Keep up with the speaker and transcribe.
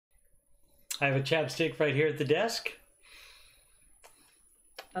I have a chapstick right here at the desk.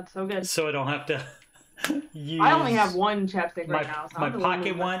 That's so good. So I don't have to use... I only have one chapstick right now. So my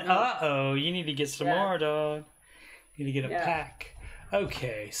pocket one. Uh-oh, you need to get some more, dog. You need to get a pack.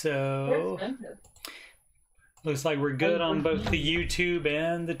 Okay, so... looks like we're good on both the YouTube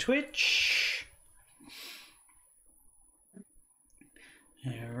and the Twitch.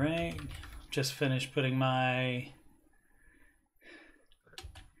 All right. Just finished putting my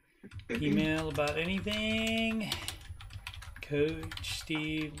email about anything. Coach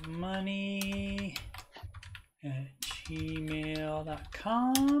Steve Money at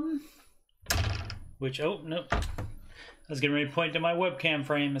gmail.com. Which, oh, nope. I was getting ready to point to my webcam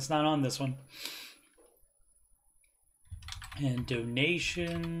frame. It's not on this one. And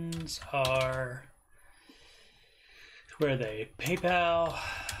donations are, where are they? PayPal.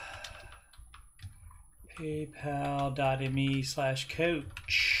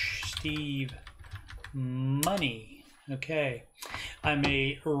 PayPal.me/Coach Steve Money. Okay. I'm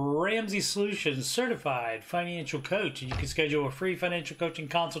a Ramsey Solutions certified financial coach, and you can schedule a free financial coaching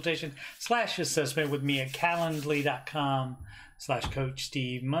consultation / assessment with me at calendly.com/Coach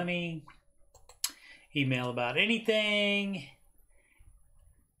Steve Money. Email about anything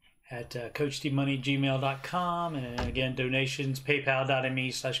at CoachSteveMoney@gmail.com, and again, donations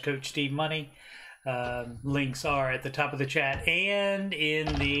PayPal.me/Coach Steve Money. Links are at the top of the chat and in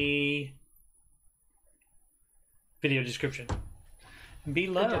the video description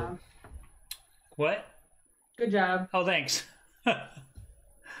below. Good job. What? Good job. Oh, thanks. I've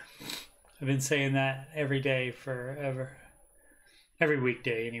been saying that every day forever, every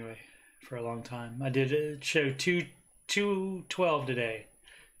weekday anyway, for a long time. I did a show 212 today.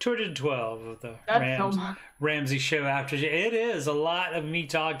 212 of the Ramsey show after. It is a lot of me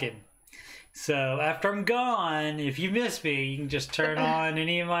talking. So after I'm gone, if you miss me, you can just turn on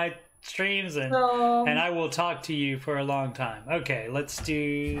any of my streams and I will talk to you for a long time. Okay, let's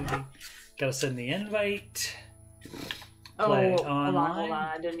do the, gotta send the invite. Play online. Hold on.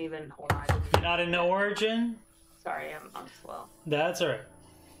 I didn't even, You're not in the Origin? Sorry, I'm slow. That's all right.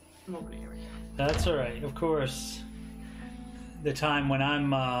 I'm over here. That's all right, of course. The time when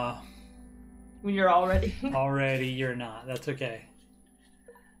I'm when you're already already, you're not. That's okay.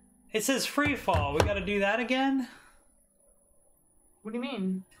 It says free fall. We got to do that again? What do you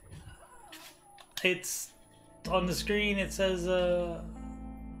mean? It's on the screen. It says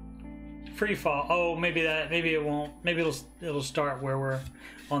free fall. Oh, maybe it won't. Maybe it'll start where we're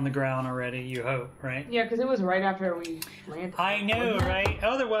on the ground already. You hope, right? Yeah, because it was right after we landed. I know, right?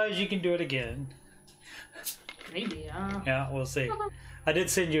 Otherwise, you can do it again. Maybe. Yeah, we'll see. I did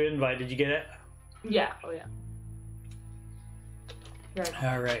send you an invite. Did you get it? Yeah. Oh yeah. Right.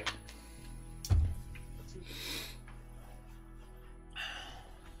 All right.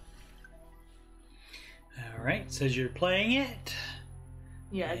 All right. Says you're playing it.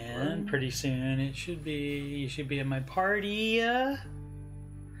 Yeah. And pretty soon it should be. You should be in my party.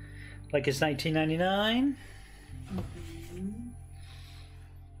 Like it's 1999.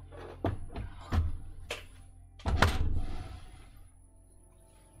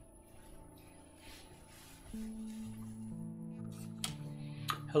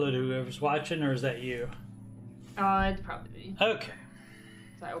 Hello to whoever's watching, or is that you? It'd probably be. Okay.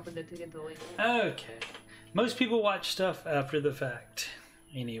 So I opened it to get the link. Okay. Most people watch stuff after the fact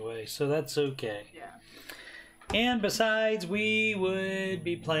anyway, so that's okay. Yeah. And besides, we would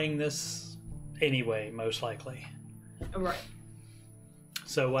be playing this anyway, most likely. Right.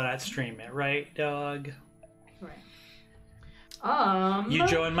 So why not stream it, right, dog? Right. You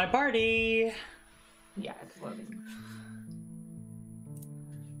join my party. Yeah, it's loading.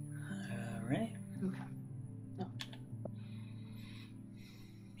 Right. Okay. No.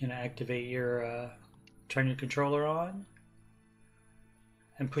 You gonna activate your turn your controller on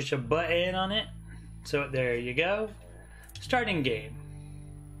and push a button on it. So there you go. Starting game.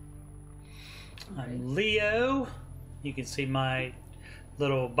 Okay. I'm Leo. You can see my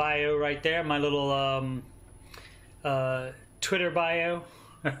little bio right there. My little Twitter bio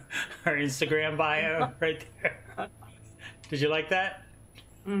or Instagram bio right there. Did you like that?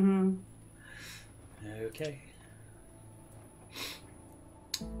 Mm-hmm. Okay.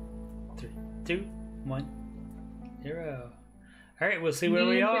 3, 2, 1, 0. All right, we'll see where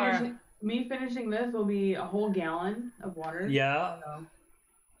we are. Me finishing this will be a whole gallon of water. Yeah. So.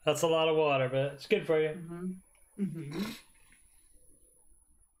 That's a lot of water, but it's good for you. Mm-hmm. Mm-hmm.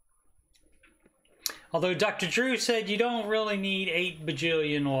 Although Dr. Drew said you don't really need 8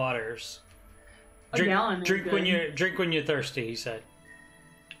 bajillion waters. Drink when you're thirsty, he said.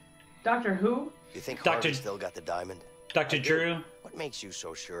 Doctor who? You think Harvey still got the diamond? Dr. Drew? What makes you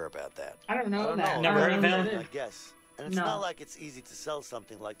so sure about that? I don't know that. Never heard of him? It I is. guess. And it's No. not like it's easy to sell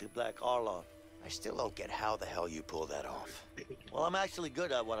something like the Black Arlon. I still don't get how the hell you pull that off. Well, I'm actually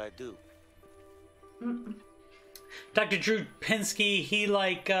good at what I do. Dr. Drew Pinsky, he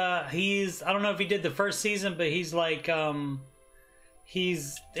like he's I don't know if he did the first season, but he's like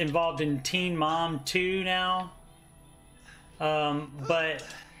he's involved in Teen Mom 2 now. But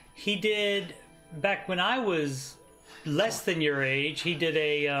he did back when I was less than your age, he did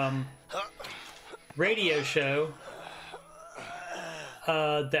a radio show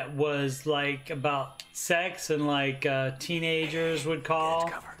that was like about sex, and like teenagers would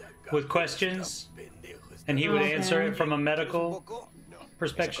call with questions, and he would answer it from a medical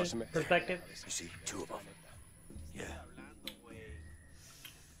perspective. You see, 2 of them. Yeah.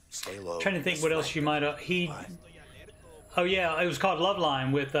 Stay low. Trying to think what else you might have. Oh yeah, it was called Love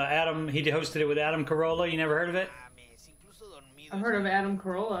Line with Adam. He hosted it with Adam Carolla. You never heard of it? I've heard of Adam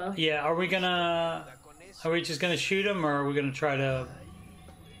Carolla. Yeah. Are we just gonna shoot him, or are we gonna try to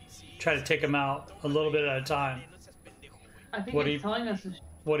take him out a little bit at a time? I think What he's do telling us.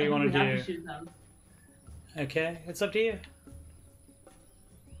 What do you want to have do? to shoot them. Okay, it's up to you.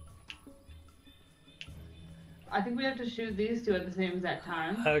 I think we have to shoot these 2 at the same exact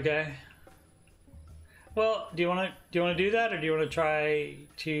time. Okay. Well, do you want to do that, or do you want to try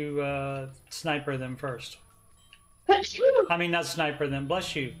to sniper them first? I mean, not sniper them.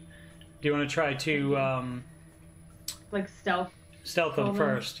 Bless you. Do you want to try to Like stealth. stealth them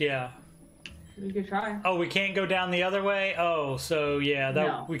first? Yeah. We could try. Oh, we can't go down the other way. Oh, so yeah, that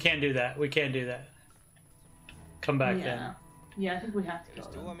No. we can't do that. We can't do that. Come back Yeah. Yeah, I think we have to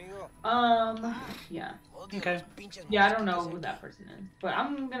go. amigo? Yeah. then. Okay. Yeah, I don't know who that person is, but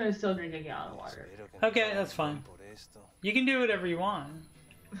I'm gonna still drink a gallon of water. Okay, that's fine. You can do whatever you want.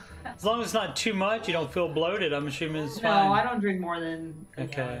 As long as it's not too much, you don't feel bloated. I'm assuming it's No, fine. I don't drink more than a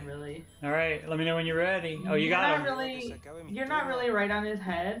Okay. gallon, really. All right, let me know when you're ready. Oh, you You're got not him. really. You're not really right on his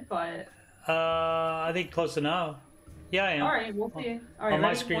head, but I think close enough. Yeah, I am. all right, we'll see. All right, On my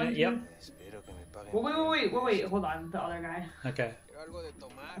ready? screen, 1, 2. yep. Wait, hold on, the other guy. Okay.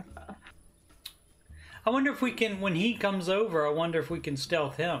 I wonder if we can, when he comes over, I wonder if we can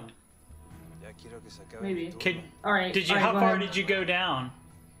stealth him. Maybe. How All right, go far ahead. did you go down?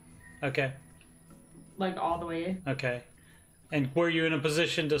 Okay, Like all the way? okay. And were you in a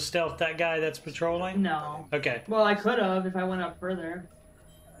position to stealth that guy that's patrolling? No. Okay. Well, I could have if I went up further.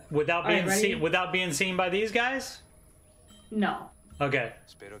 Without All right, being ready? seen, without being seen by these guys? No. Okay.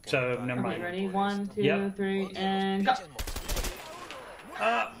 So never Okay, mind. ready? 1, 2, Yep. 3, and go.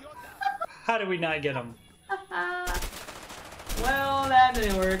 How did we not get him? Well, that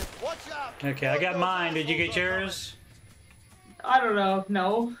didn't work. Watch out! Okay, I got mine. Did you get yours? I don't know.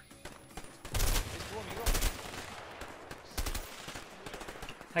 No.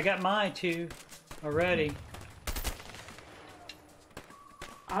 I got mine too already.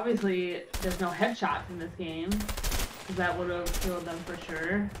 Obviously, there's no headshots in this game, because that would have killed them for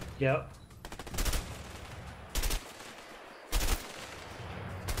sure. Yep.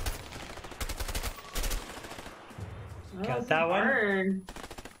 Oh, Got this that is one? hard.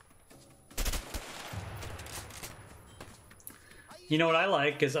 You know what I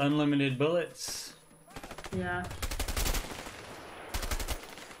like is unlimited bullets. Yeah.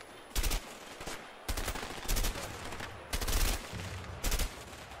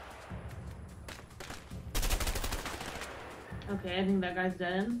 Okay, I think that guy's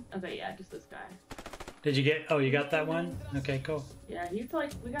dead. Okay, yeah, just this guy. Did you get? Oh, you got that one? Okay, cool. Yeah, he's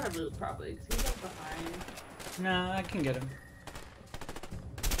like, we gotta loot probably, because he's like behind. No, I can get him.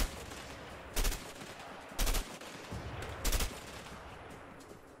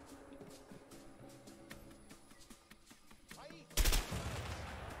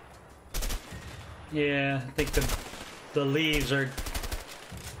 Yeah, I think the leaves are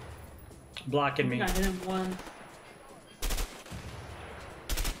blocking I me. think I hit him once.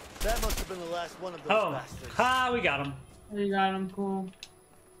 That must have been the last one of those Oh, bastards. we got him. You got him, cool.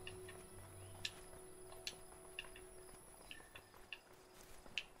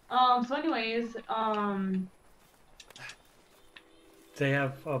 So anyways, They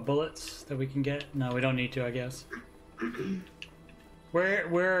have bullets that we can get. No, we don't need to, I guess. Where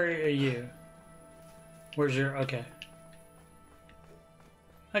are you? Where's your? Okay.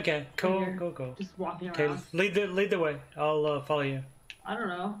 Okay, cool, Right here. cool. just walking Okay, around. lead the way. I'll follow you. I don't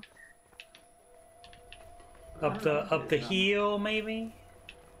know. Up the hill, maybe.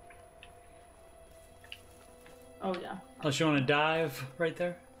 Oh yeah. Unless you want to dive right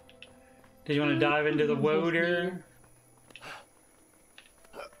there. Did you want to dive into the water?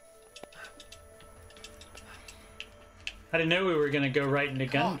 I didn't know we were gonna go right into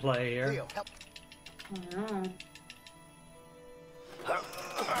Come on, gunplay here. Leo, help. I don't know.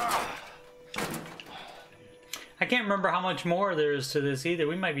 I can't remember how much more there is to this either.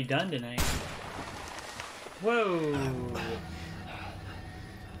 We might be done tonight. Whoa.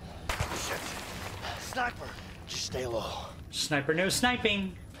 Shit. Sniper. Just stay low. Sniper, no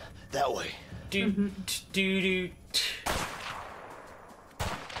sniping. That way. Do, do, do.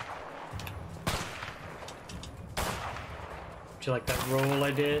 Did you like that roll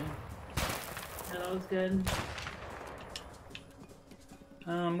I did? Yeah, that was good.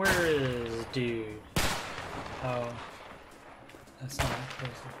 Where is dude? Oh, that's not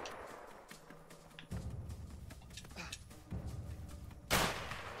close.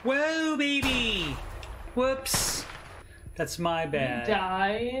 Whoa, baby! Whoops. That's my bad.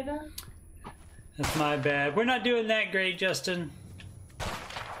 Died. That's my bad. We're not doing that great, Justin.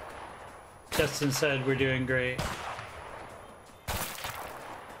 Justin said we're doing great.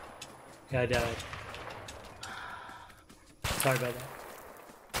 Yeah, I died. Sorry about that.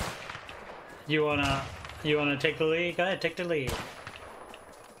 You wanna take the lead? Go ahead, take the lead.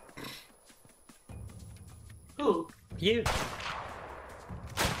 Who? You.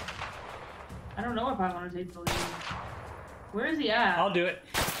 I don't know if I want to take the lead. Where is he at? I'll do it.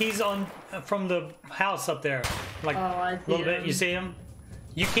 He's on from the house up there, like Oh, I a see little bit. him. You see him?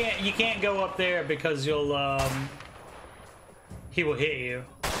 You can't go up there because you'll he will hit you.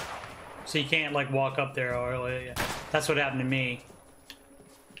 So you can't like walk up there or that's what happened to me.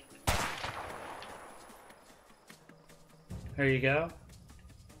 There you go.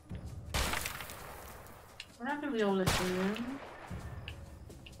 We're not gonna be able to shoot him.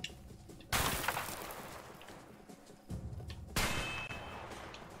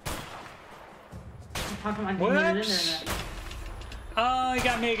 How come I didn't get in Whoops. there Oh, he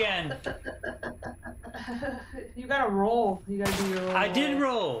got me again. then? You gotta roll. You gotta do your roll. I did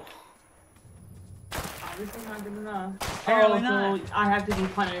roll. Obviously not good enough. Apparently oh, not. So I have to be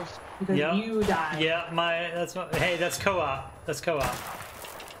punished because Yep. you died. Yeah, that's what. Hey, that's co-op. That's co-op.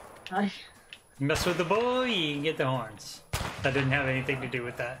 I- Mess with the boy, you can get the horns. That didn't have anything to do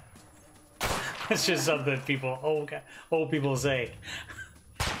with that. It's just something people, old people say.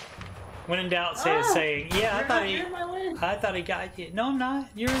 When in doubt, say a saying. Yeah, You're not in my way. I thought he got you. No, I'm not.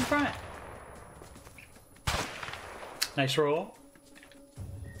 You're in front. Nice roll.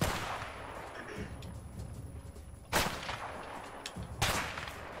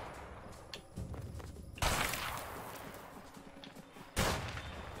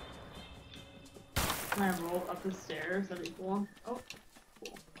 Can I roll up the stairs? That'd be cool. Oh,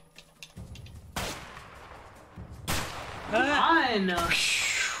 cool. Ah, Fun.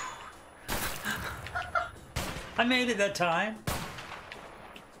 I made it that time.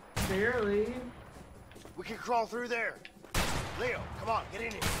 Barely. We can crawl through there. Leo, come on, get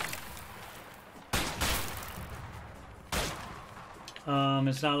in here.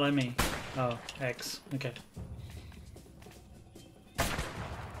 It's not letting me. Oh, X. Okay.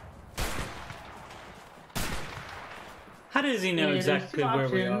 How does he know Yeah, there's exactly two where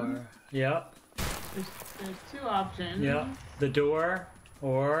we options. are? Yep. There's two options. Yep. The door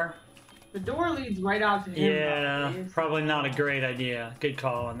or... The door leads right out to him. Yeah, probably not a great idea. Good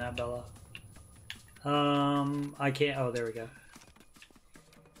call on that, Bella. I can't... Oh, there we go.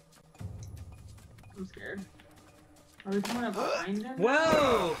 I'm scared. Are we coming up behind him?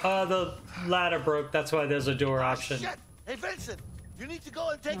 Whoa! The ladder broke. That's why there's a door option. Shit! Hey, Vincent, you need to go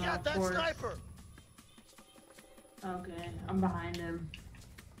and take Oh, out of that course. sniper. Okay, I'm behind him.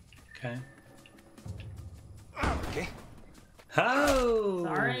 Okay. Okay. Oh!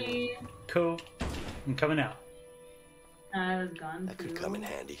 Sorry. Cool. I'm coming out. I was gone That too. could come in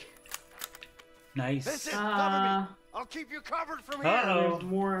handy. Nice. Vincent, cover me. I'll keep you covered from here. Uh-oh. There's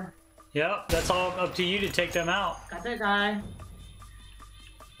more. Yep, that's all up to you to take them out. Got that guy.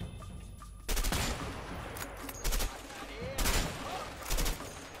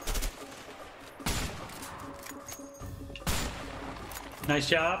 Nice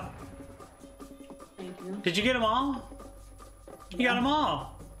job. Thank you. Did you get them all? You got them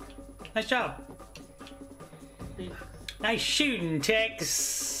all. Nice job. Thanks. Nice shooting,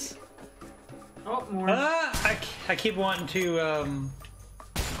 Tex. Oh, more. I keep wanting to,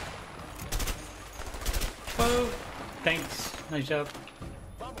 Whoa. Thanks. Nice job.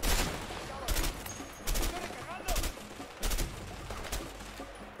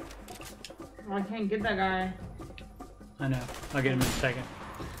 Oh, I can't get that guy. I know. I'll get him in a second.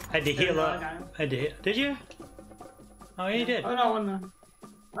 I had to heal no, I up. got him. I had to heal. Did you? Oh, yeah, you did. Oh no, no.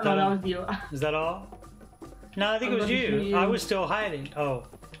 Oh, no, that was you. Is that all? No, I think I it was was about to shoot you. you. I was still hiding. Oh,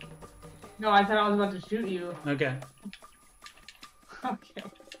 No, I thought I was about to shoot you. okay. Okay.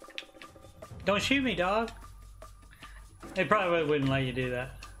 Don't shoot me, dog. They probably wouldn't let you do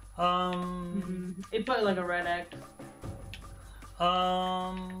that. It put like a red X.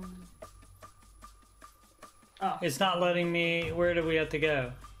 Oh. It's not letting me. Where do we have to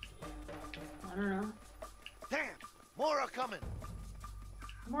go? I don't know. Damn! More are coming!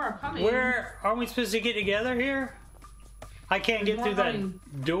 More are coming. Where aren't we supposed to get together here? I can't There's get through more coming.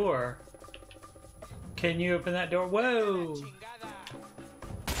 that door. Can you open that door? Whoa!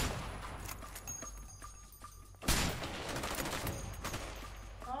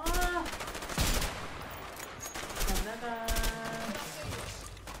 Ah.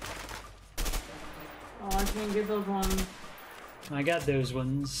 Oh, I can't get those ones. I got those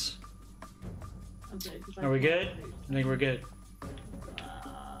ones. Okay, 'cause I Are we can't good? see. I think we're good.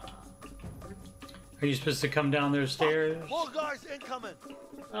 Are you supposed to come down those stairs? More guys incoming!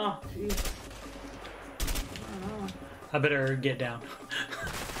 Oh, jeez. I don't know. I better get down.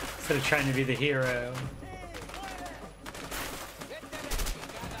 Instead of trying to be the hero.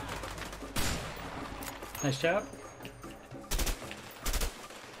 Nice job.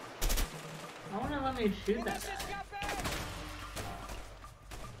 I want to let me shoot that guy.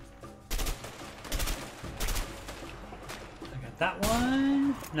 I got that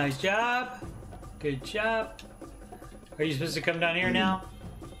one. Nice job. Good job. Are you supposed to come down here now?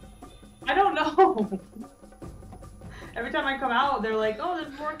 I don't know. Every time I come out, they're like, "Oh,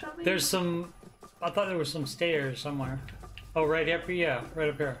 there's more coming." There's some. I thought there was some stairs somewhere. Oh, right up here. Yeah, right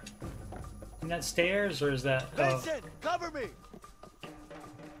up here. Isn't that stairs or is that? Oh. Vincent, cover me!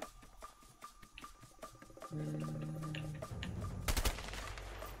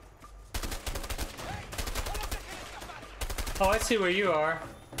 Oh, I see where you are.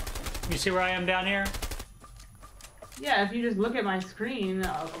 You see where I am down here? Yeah, if you just look at my screen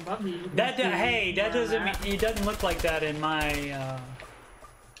above you. can That see hey, that where I'm doesn't at. mean it doesn't look like that in my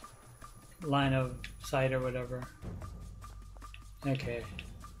line of sight or whatever. Okay.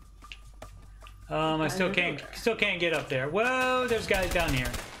 I still can't get up there. Whoa, there's guys down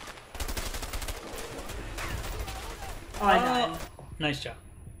here. Oh, I died. Nice job.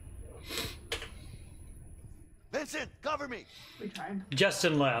 Vincent, cover me! We tried.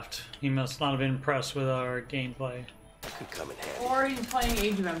 Justin left. He must not have been impressed with our gameplay. Could come in handy. Or he's playing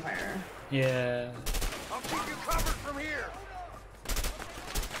Age of Empire. Yeah. I'll keep you covered from here!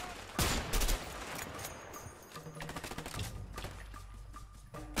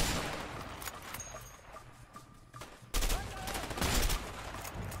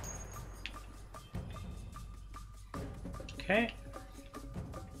 Okay.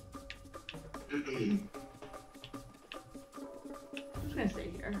 I'm just gonna stay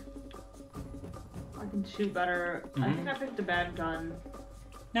here. I can shoot better. I think I picked a bad gun.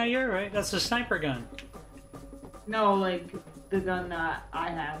 No, you're right. That's a sniper gun. No, like the gun that I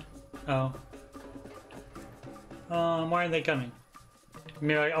have. Oh. Why aren't they coming?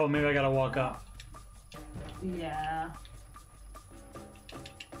 Maybe maybe I gotta walk up. Yeah.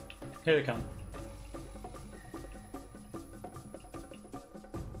 Here they come.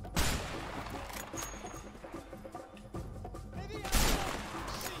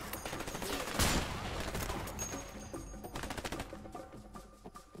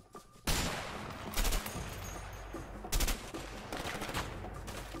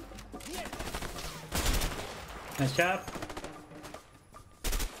 Nice job.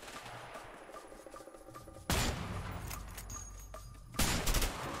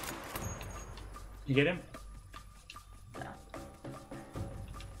 You get him? Yeah.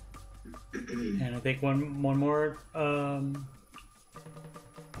 And I think one more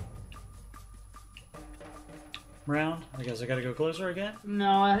round. I guess I gotta go closer again.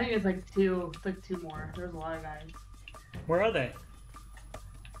 No, I think it's like two. It's like two more. There's a lot of guys. Where are they?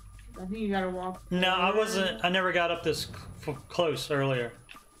 I think you gotta walk. No, I forward. wasn't. I never got up this close earlier.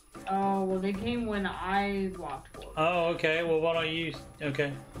 Oh, well, they came when I walked forward. Oh, okay. Well, why don't you?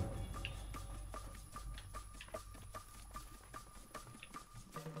 Okay.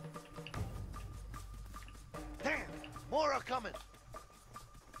 Damn! More are coming!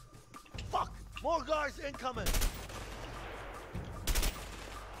 Fuck! More guys incoming!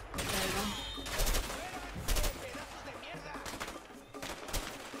 There you go.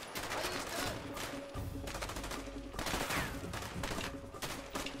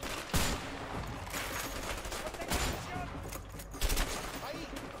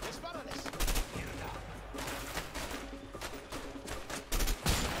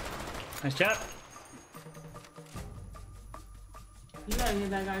 Nice job. You gotta get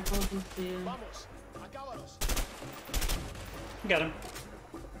that guy closest to you. Vamos! Acábalos! Got him.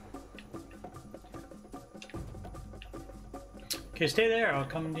 Okay, stay there. I'll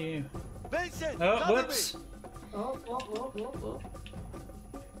come to you. Vincent, Oh, cover whoops. me. Oh, whoa, whoa, whoa, whoa.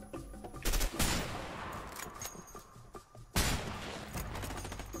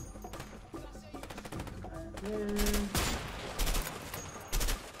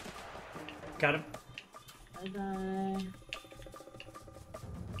 Got him. Bye-bye.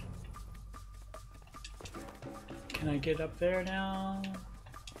 Can I get up there now?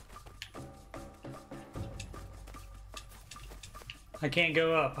 I can't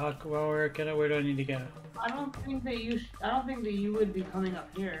go up. Well, where do I need to go? I don't think that you would be coming up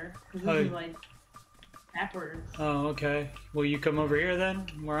here because this Oh. is like backwards. Oh, okay. Will you come over here then?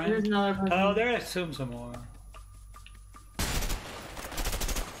 Where I There's am? another person. Oh, there I assume some more.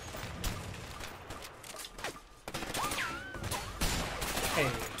 Hey.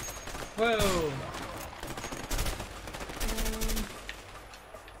 Whoa.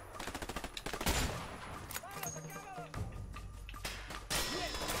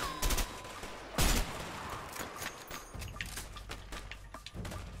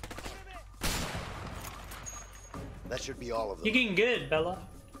 That should be all of them. You're getting good, Bella.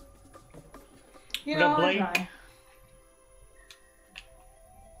 You What know, up, I Blake? try.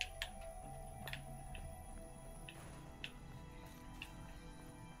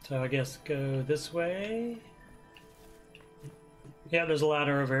 So I guess go this way. Yeah, there's a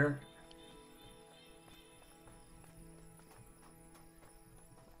ladder over here.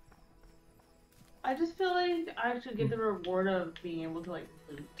 I just feel like I should get the reward of being able to like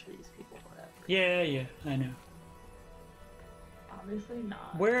loot these people or whatever. Yeah, I know. Obviously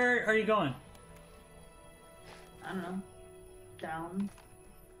not. Where are you going? I don't know. Down.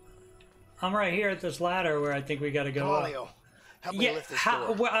 I'm right here at this ladder where I think we gotta Come go on, up. Leo. Help me Yeah, lift this how,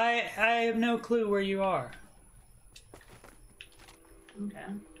 door. well, I have no clue where you are. Okay.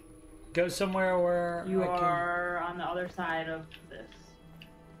 Go somewhere where You I can... are on the other side of this.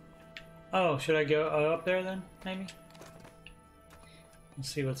 Oh, should I go up there then, maybe? Let's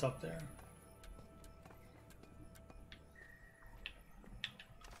see what's up there.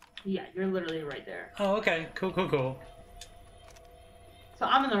 Yeah, you're literally right there. Oh, okay. Cool. So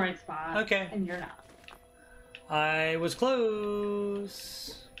I'm in the right spot. Okay. And you're not. I was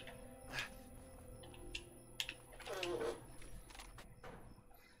close.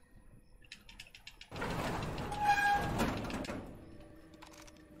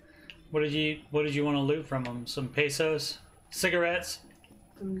 What did you want to loot from them? Some pesos? Cigarettes?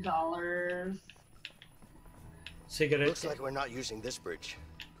 Some dollars. Cigarettes. Looks like we're not using this bridge.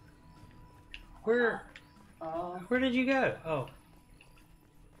 Where Oh. did you go? Oh.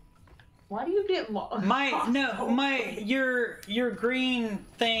 Why do you get lost? Your green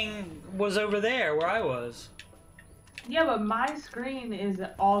thing was over there where I was. Yeah, but my screen is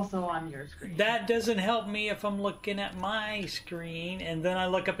also on your screen. That doesn't help me if I'm looking at my screen and then I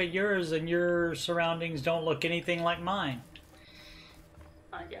look up at yours and your surroundings don't look anything like mine.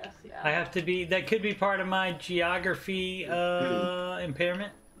 I guess, yeah. I have to be, that could be part of my geography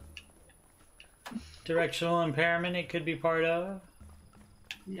impairment. Directional impairment it could be part of.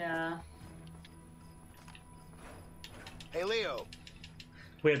 Yeah. Hey, Leo.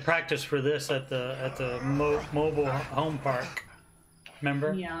 We had practice for this at the mobile home park.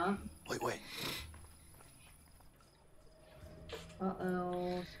 Remember? Yeah. Wait.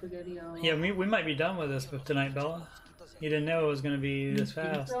 Uh-oh, spaghetti-o. Yeah, we might be done with this tonight, Bella. You didn't know it was going to be this Think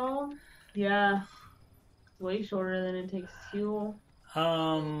fast. so? Yeah. It's way shorter than it takes fuel.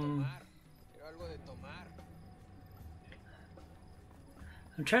 I'm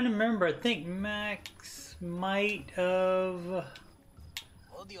trying to remember. I think Max might have...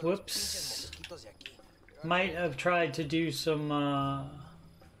 Whoops. Might have tried to do some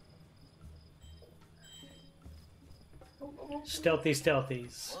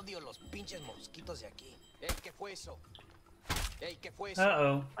stealthies.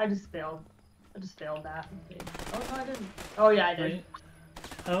 Uh-oh. I just failed that. Oh, no, I didn't. Oh, yeah, I did.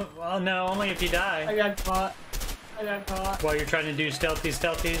 Oh, well, no, only if you I die. got caught. While you're trying to do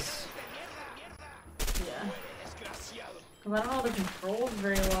stealthies. Yeah. Because I don't know the controls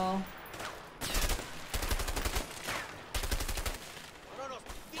very well.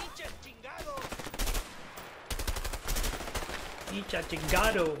 Echa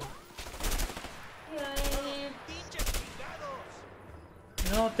chingado. Yay.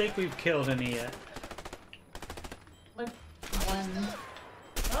 I don't think we've killed any yet. Like, one.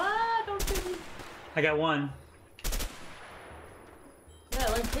 Ah, don't shoot me. I got one. Yeah,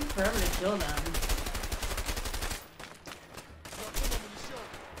 it like takes forever to kill them.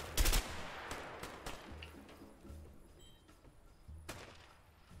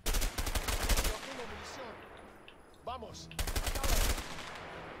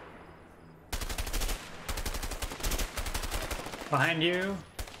 Behind you.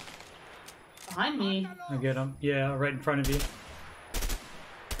 Behind me. I get him. Yeah, right in front of you.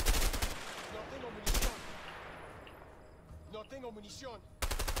 No tengo munición.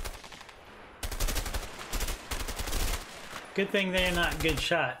 Good thing they're not good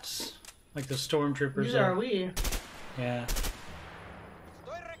shots, like the stormtroopers Neither are we. Yeah.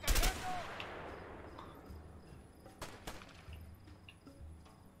 Estoy recargando.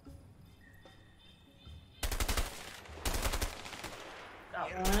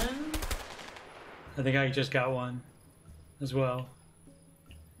 Got one. I think I just got one as well.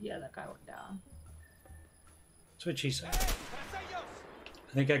 Yeah, that guy went down. That's what she said. Hey, tras ellos.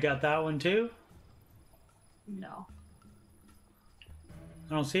 I think I got that one too. No.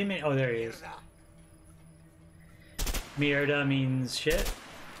 I don't see me. Oh, there he is. Mierda means shit.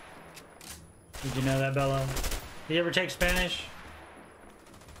 Did you know that, Bella? Did you ever take Spanish?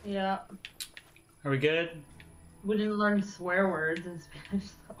 Yeah. Are we good? We didn't learn swear words in Spanish,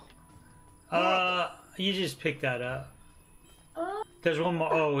 though. You just picked that up. Uh, There's one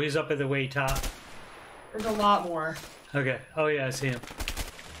more. Oh, he's up at the way top. There's a lot more. Okay. Oh, yeah, I see him.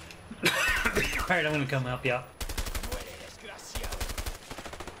 Alright, I'm gonna come help you out. Muere, desgraciado.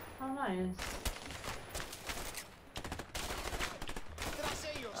 Oh, nice. Tras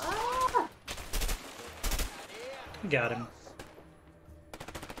ellos. Ah! Got him.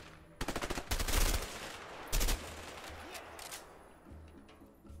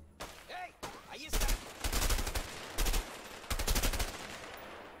 Hey, ahí está.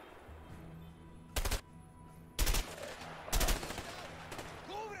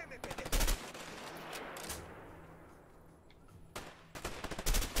 Cúbreme, pendejo.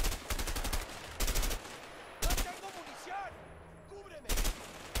 No tengo munición. Cúbreme.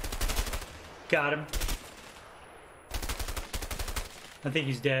 Got him. I think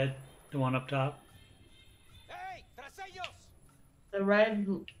he's dead. The one up top. Hey, tras ellos. The red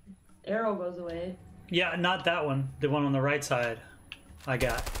arrow goes away. Yeah, not that one. The one on the right side. I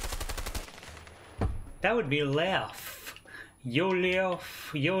got. That would be Leof. Yo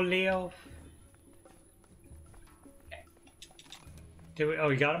Leof. Yo Leof. Did we, oh,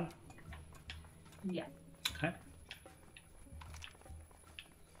 you got him? Yeah. Okay.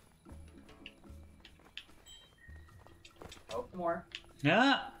 Oh, more.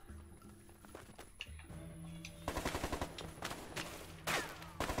 Yeah.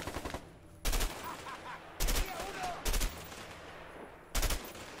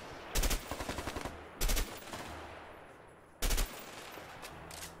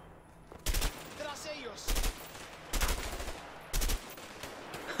 Tras ellos.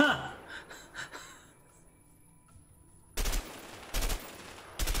 Huh.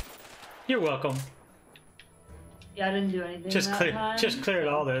 You're welcome. Yeah, I didn't do anything. Just that time, cleared so-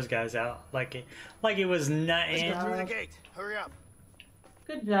 all those guys out like it was not. Let's get through the gate. Hurry up.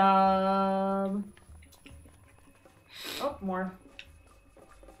 Good job. Oh, more.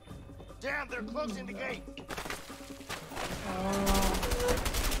 Damn, they're closing the gate. Oh.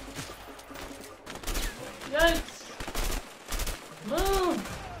 Yikes! Move!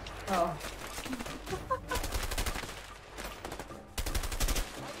 Oh.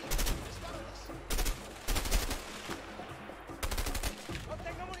 No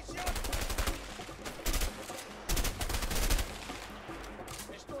tengo munición.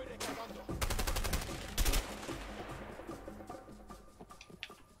 Estoy recargando.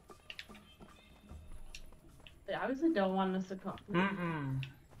 They obviously don't want us to come. Mm-mm.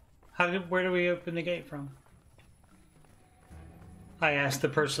 Where do we open the gate from? I asked the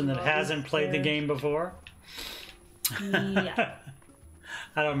person that hasn't played the game before. Yeah.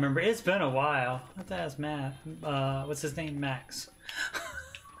 I don't remember. It's been a while. I have to ask Matt. What's his name? Max.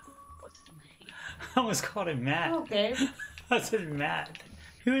 What's the name? I almost called him Matt. Okay. I said Matt.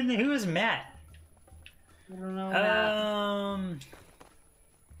 Who is Matt? I don't know. Matt.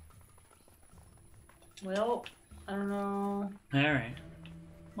 Well, I don't know. All right.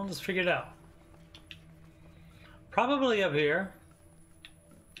 Well, let's figure it out. Probably up here.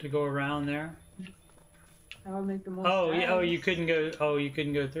 To go around there. That would make the most Oh, yeah. Oh, sense. you couldn't go. Oh, you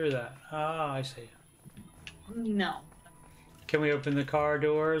couldn't go through that. Ah, I see. No. Can we open the car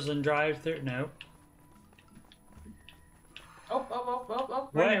doors and drive through? No. Oh.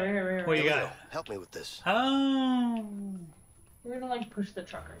 What? Right here. What you Hey, got? Leo, help me with this. Oh. We're gonna like push the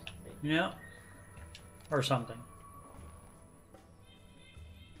truck or something. Yeah. Or something.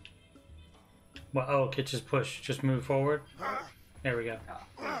 Well, oh, okay, just push. Just move forward. There we go.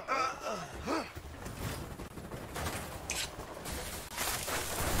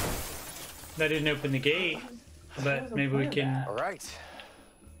 That didn't open the gate, but maybe we can. All right.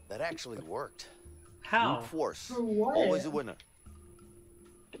 That actually worked. How? Brute force. For what? Always a winner.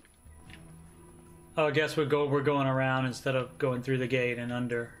 Oh, I guess we're going around instead of going through the gate and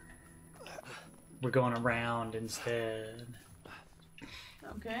under. We're going around instead.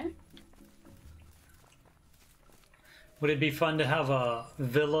 Okay. Would it be fun to have a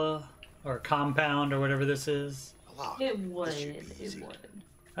villa or compound or whatever this is? Wow. It would. It would.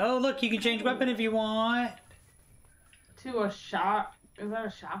 Oh, look, you can change weapon if you want. To a shot. Is that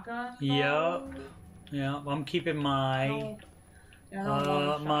a shotgun? Yep. Yeah, I'm keeping my No. Yeah, I don't want a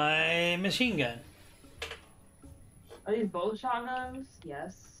shotgun. my machine gun. Are these both shotguns?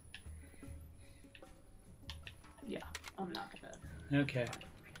 Yes. Yeah, I'm not gonna. Okay.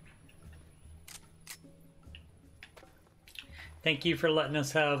 Thank you for letting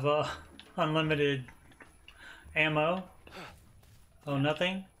us have unlimited ammo. Oh,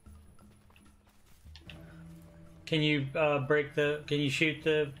 nothing? Can you can you shoot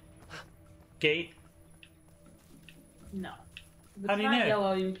the gate? No. If How it's do you not know?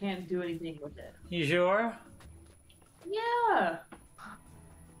 yellow, you can't do anything with it. You sure? Yeah.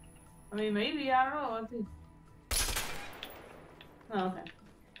 I mean, maybe, I don't know. Let's see. Oh, okay.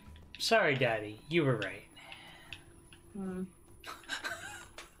 Sorry, Daddy. You were right. Hmm.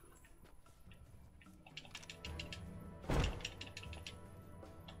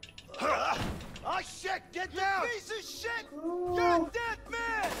 Oh shit! Get down! Piece of shit! Ooh. You're a dead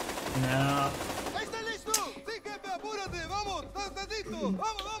man! No. ¡Está listo! Sí, jefe, apúrate! ¡Vamos! ¡Estás listo!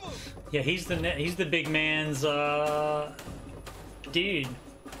 ¡Vamos, vamos! Yeah, he's the big man's dude.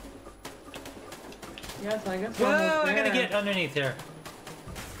 Yeah, so I guess Whoa! we're almost I gotta there. get underneath there.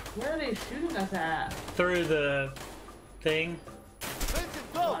 Where are they shooting us at? Through the thing.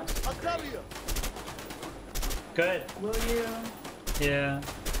 Vincent, go! I'll cover you! Good. Will you? Yeah.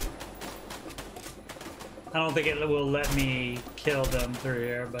 I don't think it will let me kill them through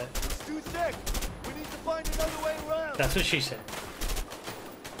here, but It's too thick! We need to find another way around! that's what she said.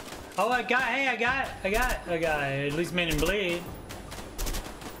 Oh, I got at least made him bleed.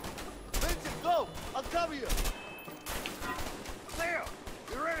 Vincent, go! I'll cover you! Leo,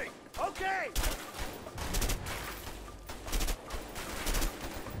 you ready? Okay.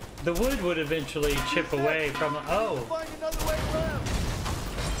 The wood would eventually chip away from. Oh, Find another way around!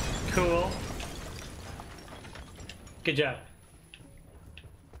 cool. Good job.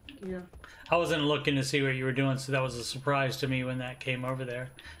 Yeah. I wasn't looking to see what you were doing, so that was a surprise to me when that came over there.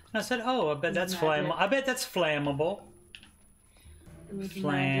 And I said, "Oh, I bet that's Magic. flammable. I bet that's flammable. It was magic.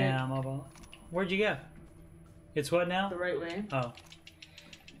 Flammable. Where'd you go? It's what now? The right way. Oh,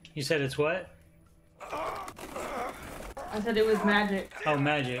 you said it's what? I said it was magic. Oh,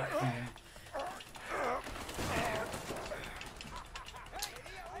 magic. Okay.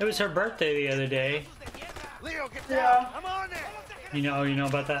 It was her birthday the other day. Leo, get down! Yeah. I'm on it! You know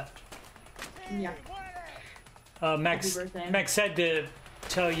about that? Yeah. Max Happy birthday. Max said to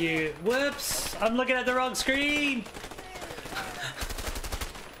tell you, whoops, I'm looking at the wrong screen.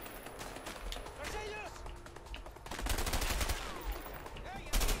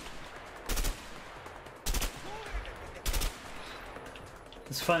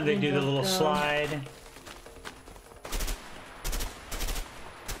 It's fun they do the little slide.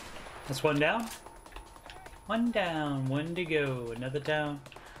 That's one down. One down, one to go. Another down.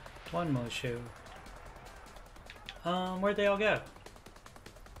 One more show. Where'd they all go?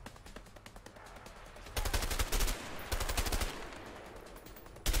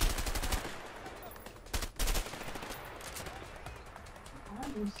 Oh,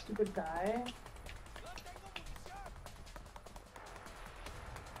 you stupid guy.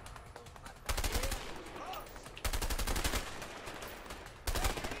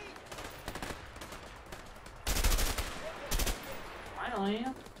 Finally.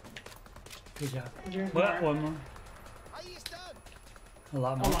 Good job. There's What? more. One more? Ahí están! A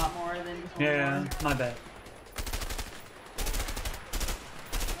lot A more. lot more than just one Yeah, more. my bad.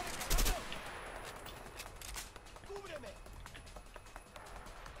 ¡Cúbreme!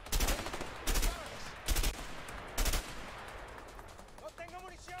 ¡No tengo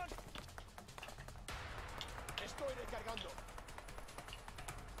munición! Estoy recargando.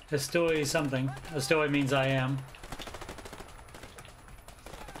 Estoy something. Estoy means I am.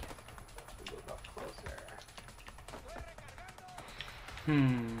 Move up closer.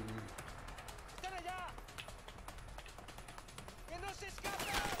 Hmm. ¡Están allá! ¡Que no se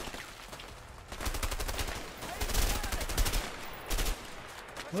escapen!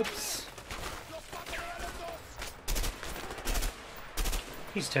 Whoops. ¡Los mataré a los dos!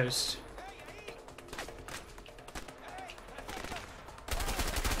 He's toast.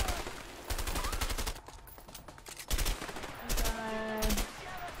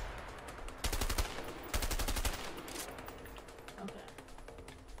 Okay.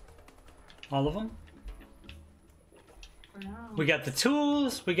 All of them? For now. We got the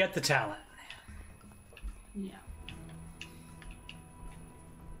tools, we got the talent. Yeah.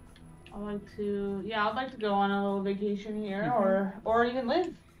 I'd like to go on a little vacation here, or even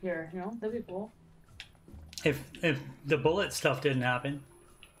live here. You know, that'd be cool. If the bullet stuff didn't happen.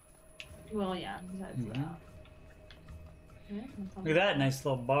 Well, yeah. Besides that. Yeah, Look at that nice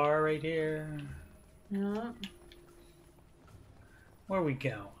little bar right here. Yeah. Where we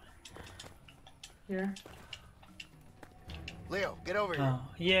go? Here. Leo, get over here. Oh,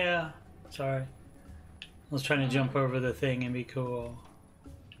 yeah. Sorry. I was trying to jump over the thing and be cool.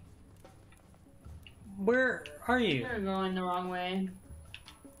 Where are you? You're going the wrong way.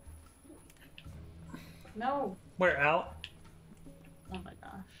 No. We're out. Oh my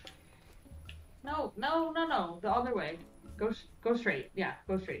gosh. No. The other way. Go straight. Yeah,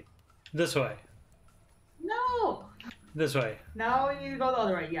 go straight. This way. No. This way. Now you need to go the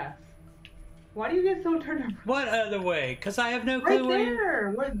other way. Yes. Why do you get so turned around? What other way? Because I have no Right clue where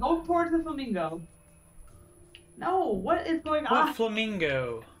you're... there. Go towards the flamingo. No. What is going on? What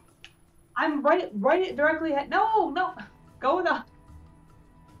flamingo? I'm right directly ahead. No. Go the.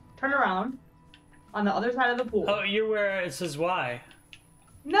 Turn around. On the other side of the pool. Oh, you're where it says Y.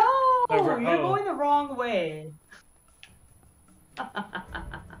 No. Over- You're oh. going the wrong way.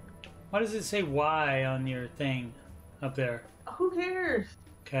 Why does it say Y on your thing up there? Who cares?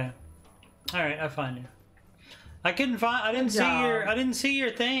 Okay. All right, I find you. I couldn't find. I didn't see your. I didn't see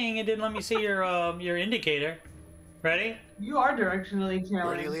your thing. It didn't let me see your indicator. Ready? You are directionally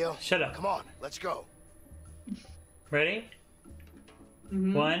challenged. Ready, Leo? Shut up. Come on, let's go. Ready?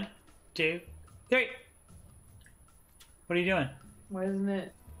 Mhm. 1, 2, 3. What are you doing? Why isn't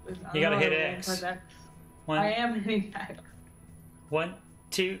it? You gotta hit X. Press X. 1, I am hitting X. 1,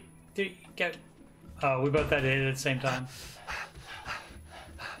 2, 3, go. Oh, we both had to hit it at the same time.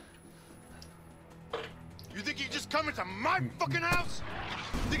 You think you just come into my fucking house?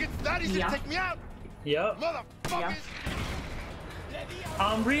 Think it's that easy Yeah. to take me out? Yep. Motherfuckers!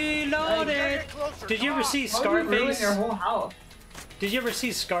 I'm reloaded. Get closer, Did you ever see Why would you ruin Scarface? your whole house? Did you ever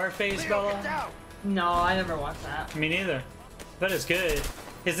see Scarface, Leo, get Bella? down! No, I never watched that. Me neither. But it's good.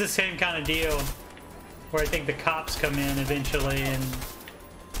 It's the same kind of deal where I think the cops come in eventually and...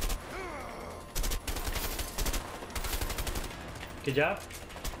 Good job.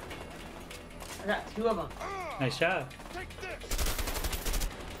 I got 2 of them. Nice job. Take this!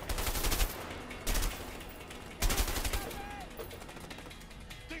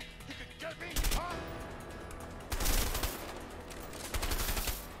 Think you can get me, huh?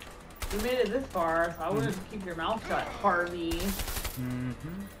 You made it this far, so I wouldn't keep your mouth shut, Harvey.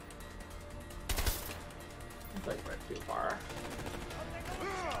 Mm-hmm. It's like we're too far.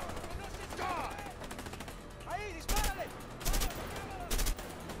 Die! Ahí, dispárale.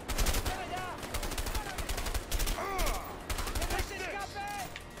 ¡Que se escape!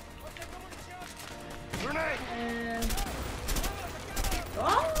 ¡No tengo munición! Grenade! And...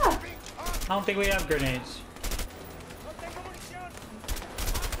 Ah! I don't think we have grenades. ¡No tengo munición!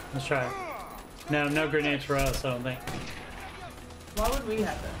 Let's try it. No, no grenades for us, I don't think. Why would we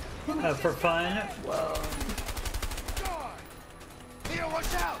have this? For fun. Whoa. Die! Leo,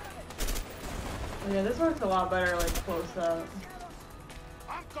 watch out! Yeah, this works a lot better, like, close up.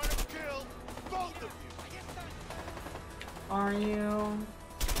 I'm gonna kill both of you! Are you?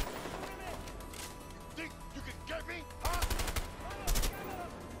 Think you can get me, huh?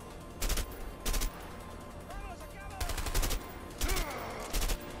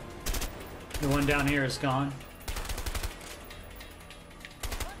 The one down here is gone.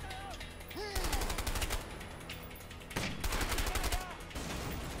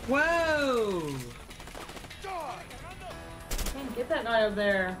 Whoa! Die! Can't get that guy up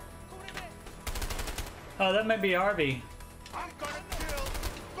there. Oh, that might be Harvey. I'm gonna kill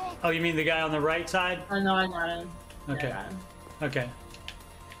both. Oh, you mean the guy on the right side? Oh no, I got him. Yeah, Okay. I got him. Okay.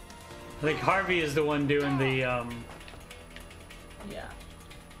 I think Harvey is the one doing the, Yeah.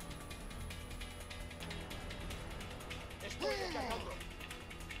 Estoy recargando.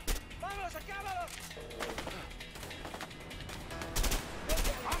 ¡Vámonos, acábalo!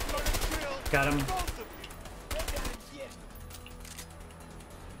 I'm gonna kill got him. both of you. ¡Vete al infierno!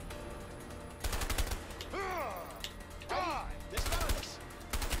 Die! ¡Dispárales!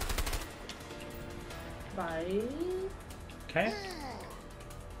 Bye. Okay.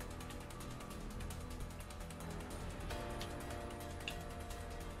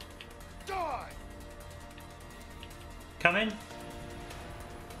 Die! Coming?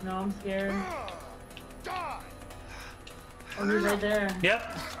 No, I'm scared. Die! Oh, he's right there.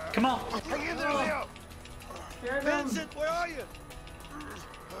 Yep. Come on. Hang in there, Leo! Here I come. Vincent, where are you?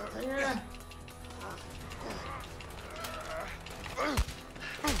 Right here.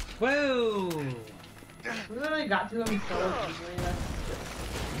 Whoa! We literally got to him so easily.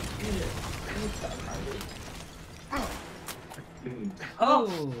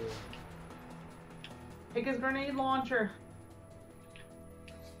 Oh! Take his grenade launcher.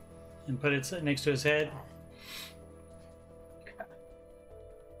 And put it next to his head.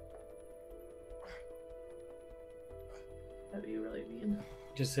 That'd be really mean.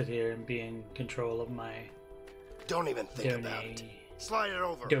 Just sit here and be in control of my Don't even think about it. Slide it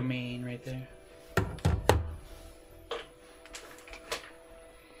over. Domain right there.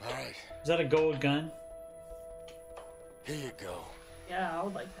 All right, Is that a gold gun? here you go. Yeah, I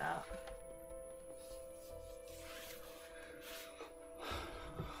would like that.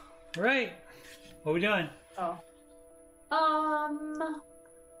 Right. What are we doing? Oh.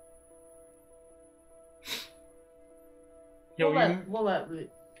 Yo, We'll let you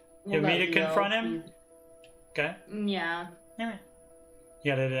want me to Leo confront him? be- Okay. Yeah. Alright.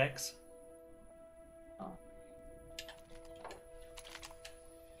 You got it at X. Oh.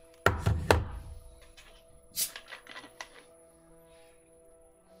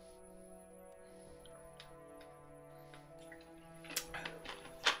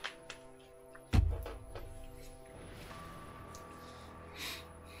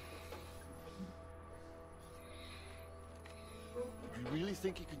 You really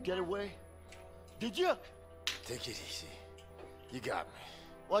think you could get away? Did you? Take it easy. You got me.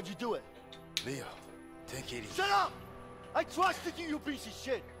 Why'd you do it? Leo, take it easy. Shut up! I trusted you, you piece of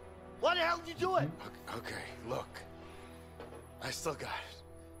shit! Why the hell did you do it? Okay, look. I still got it.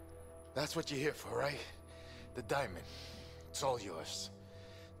 That's what you're here for, right? The diamond. It's all yours.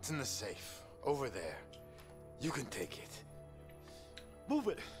 It's in the safe. Over there. You can take it. Move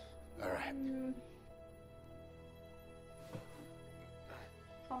it. All right.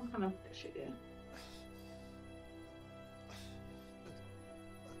 Some kind of fishy.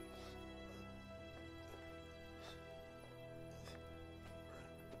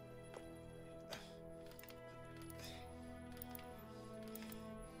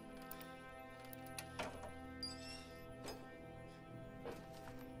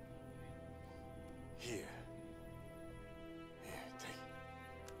 Here. Here, take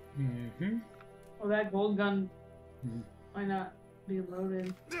it. Mm-hmm. Well, that gold gun might not be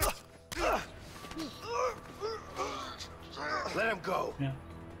loaded. Let him go. Yeah.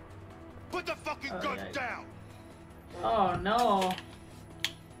 Put the fucking Oh, gun yeah. down. Oh no!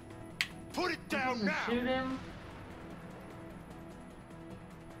 Put it down Doesn't now. shoot him.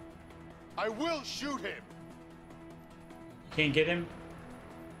 I will shoot him. Can't get him?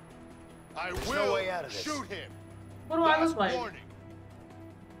 I There's will no way out of this. shoot him. What do I Last look like? warning.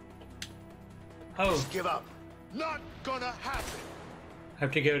 Oh, Give up. Not gonna happen. I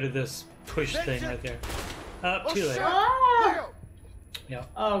have to go to this push thing right there. Up, Oh, too late. shit. Ah! Leo. Yeah.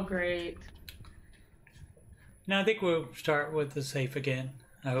 Oh great. Now I think we'll start with the safe again.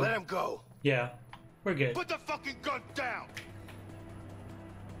 I hope. Let him go. Yeah, we're good. Put the fucking gun down.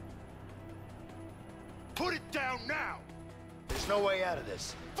 Put it down now. There's no way out of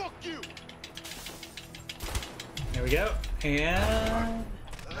this. Fuck you. There we go. And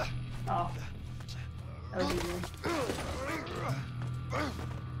Oh. That was easy.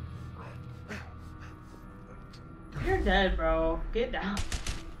 You're dead, bro. Get down.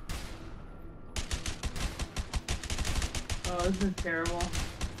 Oh, this is terrible.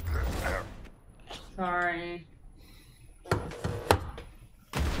 Sorry.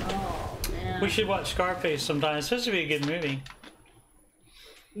 Oh, man. we should watch Scarface sometime. It's supposed to be a good movie.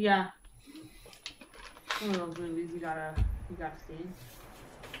 Yeah. One of those movies you gotta see.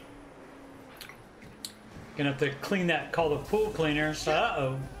 Gonna have to clean that. Call the pool cleaner.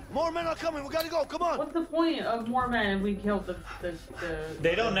 Uh-oh. More men are coming. We gotta go. Come on. What's the point of more men if we killed the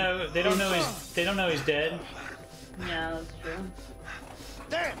They don't know. They don't know he's. They don't know he's dead. Yeah, that's true.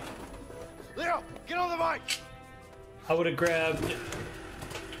 Damn. Leo, get on the mic. I would have grabbed.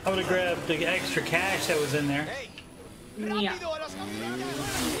 The extra cash that was in there. Yeah.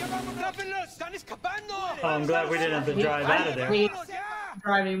 Oh, I'm glad we didn't have to drive out of there. Hate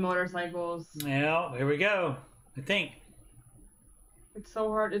driving motorcycles. Yeah, here we go. I think. It's so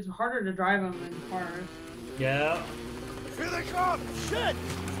hard. It's harder to drive them than cars. Yeah. Here they come. Shit.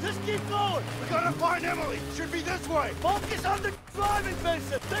 Just keep going. We gotta find Emily. Should be this way. Focus on the driving,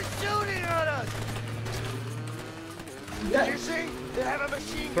 Vincent. They're shooting at us. Did you see? They have a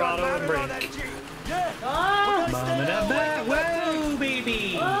machine gun Throttle and mounted on brake. that Jeep. Yeah. Ah! Stay Mom and a away back. from that Whoa, Jeep.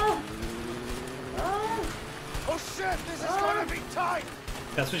 baby. Ah! Ah! Oh shit, this is gonna be tight.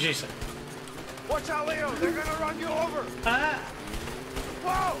 That's what she said. Watch out, Leo. They're gonna run you over. Ah.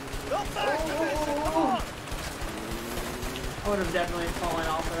 Whoa! No faster, Vincent! Come on! I would have definitely fallen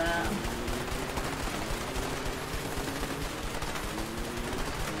off of that.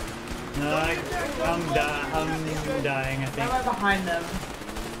 No, I'm dying, I I'm think. right behind them.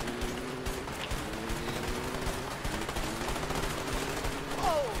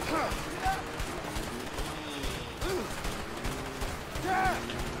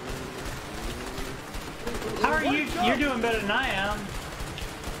 How are you? You're doing better than I am.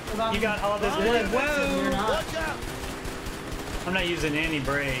 You got all this wood. Whoa! You're not. Watch out! I'm not using any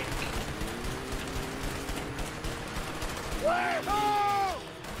brake. Where? Oh!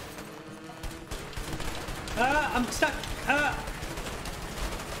 I'm stuck.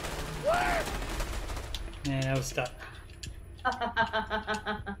 Where? Man, I was stuck.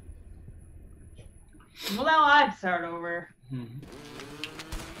 Well, now I start over. Mhm.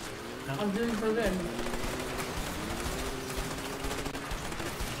 I was doing so good.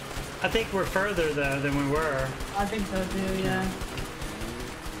 I think we're further though than we were. I think so too, yeah.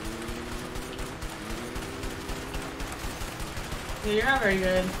 Yeah, you're not very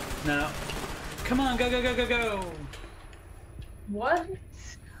good. No. Come on, go, go, go, go, go. What?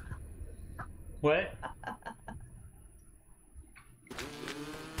 What?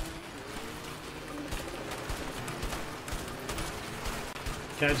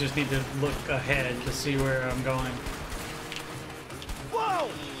 Okay, I just need to look ahead to see where I'm going. Whoa!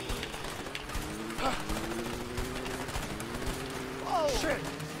 Oh! Shit!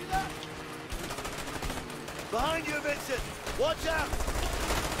 See that? Behind you, Vincent! Watch out!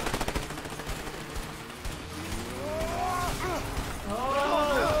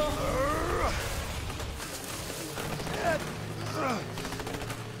 Oh! Shit!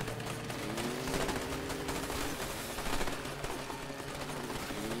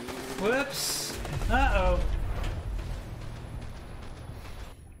 Whoops. Uh-oh.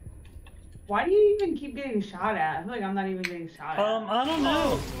 Why do you even keep getting shot at? I feel like I'm not even getting shot at. I don't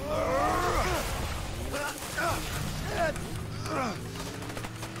know.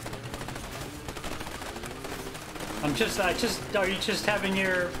 Are you just having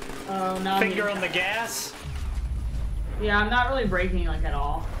your Oh, no. I'm finger getting on the shot gas? at. Yeah, I'm not really braking like at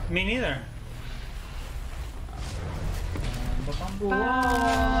all. Me neither. Whoa.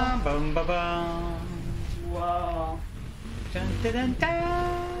 Bum, ba, bum. Whoa. Dun, dun, dun,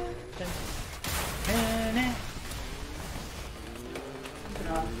 dun. Dun, dun,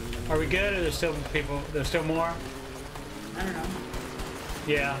 dun. Are we good? Or there's still people? There's still more? I don't know.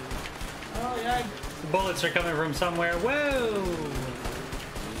 Yeah. Oh, yeah. The bullets are coming from somewhere. Whoa!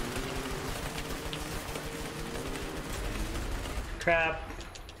 Crap.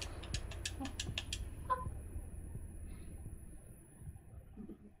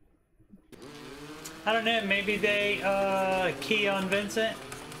 I don't know, maybe they key on Vincent?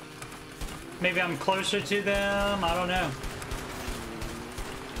 Maybe I'm closer to them, I don't know.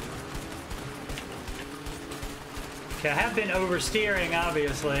 Okay, I have been oversteering,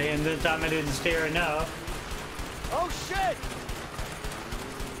 obviously, and this time I didn't steer enough. Oh shit!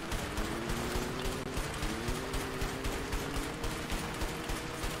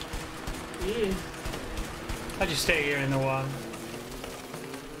 Jeez. I'll just stay here in the water.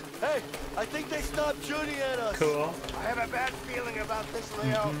 Hey, I think they stopped shooting at us. Cool. I have a bad feeling about this,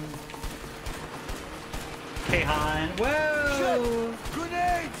 Leo. Hey, Han. Whoa! Shit!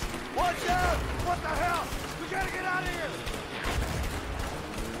 Grenades! Watch out! What the hell? We gotta get out of here!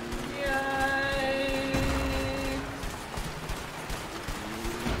 Yay.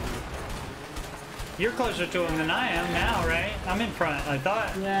 You're closer to him than I am now, right? I'm in front, I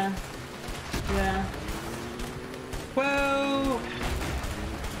thought. Yeah. Yeah. Whoa!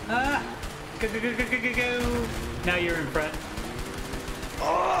 Go, go, go, go, go, go, go. Now you're in front.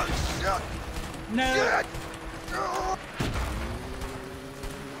 Oh, shit! No! Shit! Oh.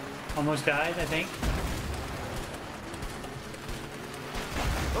 Almost died, I think.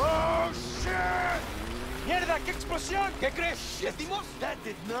 Oh, shit! ¡Mierda, qué explosión! ¿Qué crees? ¿Decimos? That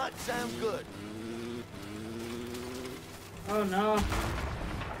did not sound good. Oh, no.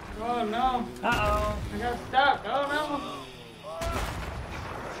 Oh, no. Uh-oh. I got stuck. Oh,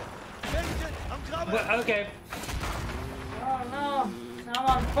 Vincent, I'm coming! Well, okay. no. Oh, no. Now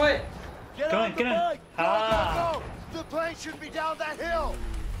I'm on foot. Get Go on on, the get on. bike! Go, Ah. go, go! The plane should be down that hill!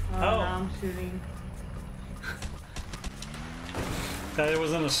 Oh, Oh. now I'm shooting. Thought there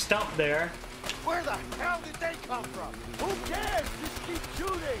wasn't a stump there. Where the hell did they come from? Who cares? Just keep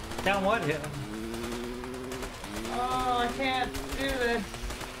shooting! Down what hill? Oh, I can't do this.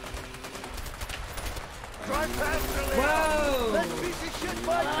 Drive faster, Leo! Whoa! That piece of shit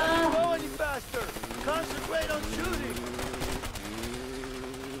bike doesn't go any faster! Concentrate on shooting!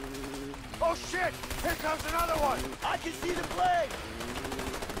 Quick! Here comes another one! I can see the blade!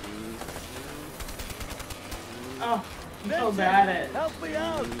 Oh, I'm so bad at it. Help me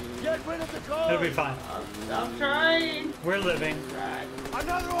out! Get rid of the code! It'll be fine. I'm trying. We're living. Right.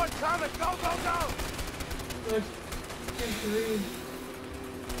 Another one coming! Go, go, go! Good. Good grief.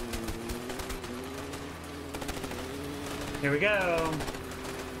 Here we go.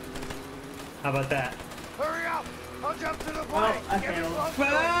 How about that? Hurry up! I'll jump to the blade! Well, I Get failed. close to it.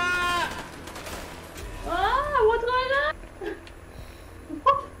 Ah, what's going on?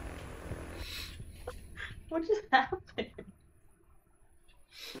 What just happened?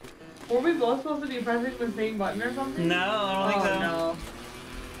 Were we both supposed to be pressing the same button or something? No, I don't think so. No.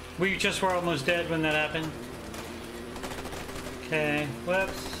 We just were almost dead when that happened. Okay,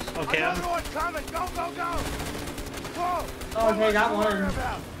 whoops. Okay, Another one coming! Go, go, go! Whoa! Oh, okay, got What was one. the worry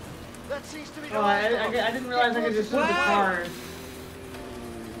about? That seems to be the Oh, last I of them. didn't realize I could just shoot the Wow. cars.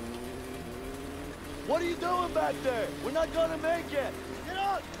 What are you doing back there? We're not gonna make it! Get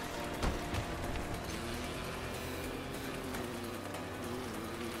on!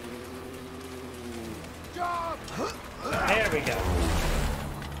 Jump! there we go.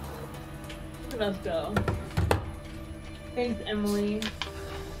 Let us go. Thanks, Emily.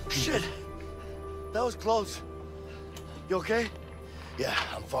 Shit. That was close. You okay? Yeah,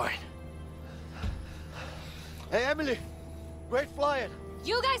 I'm fine. Hey, Emily. Great flying.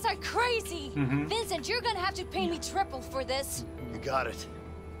 You guys are crazy! Mhm. Vincent, you're gonna have to pay me triple for this. You got it.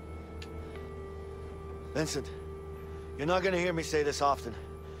 Vincent, you're not gonna hear me say this often,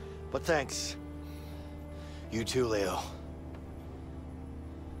 but thanks. You too, Leo.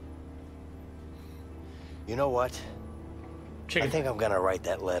 You know what? Chicken. I think I'm gonna write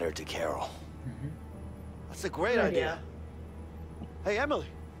that letter to Carol. That's a great Good idea. Hey, Emily.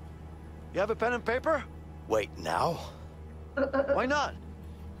 You have a pen and paper? Wait, now? Why not?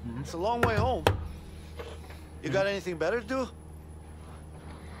 It's a long way home. You got anything better to do?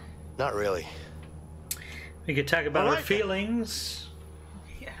 Not really. We could talk about All our right, then. feelings.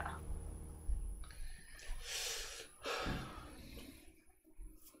 Yeah.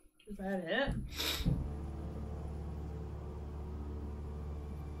 Is that it?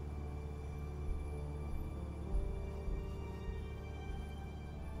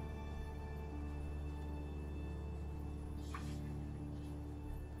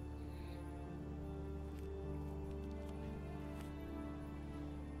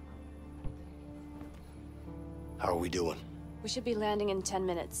 How are we doing? We should be landing in 10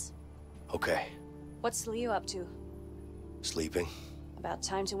 minutes. Okay. What's Leo up to? Sleeping? About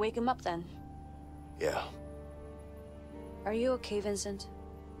time to wake him up then. Yeah. Are you okay, Vincent?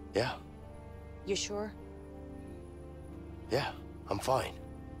 Yeah. You sure? Yeah. I'm fine.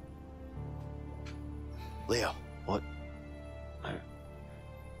 Leo. What?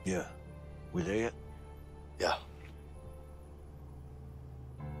 Yeah. We there yet? Yeah.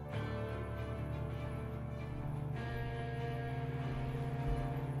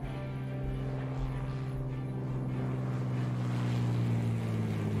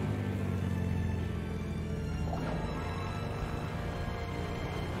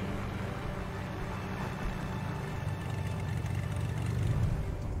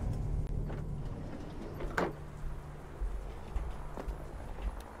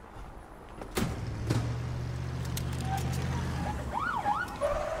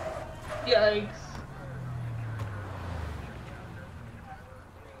 Yikes.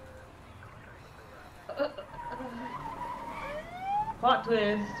 Plot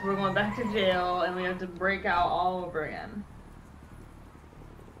twist, we're going back to jail and we have to break out all over again.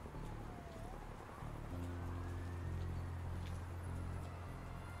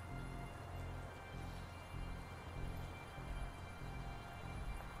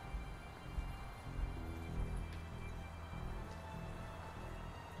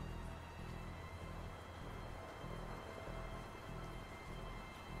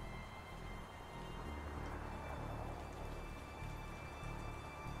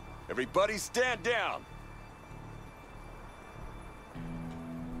 Everybody stand down!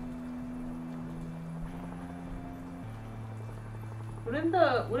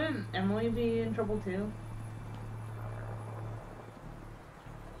 Wouldn't Emily be in trouble too?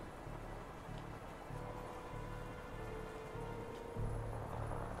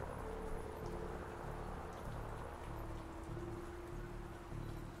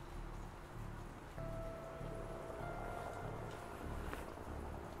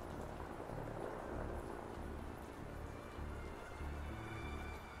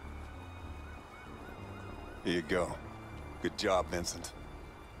 Here you go. Good job, Vincent.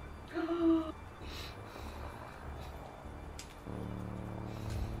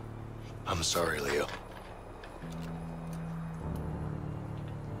 I'm sorry, Leo.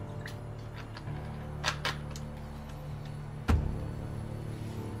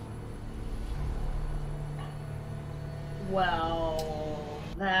 Well,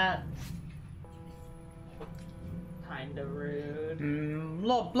 that's kind of rude.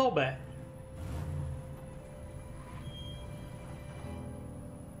 Little bit.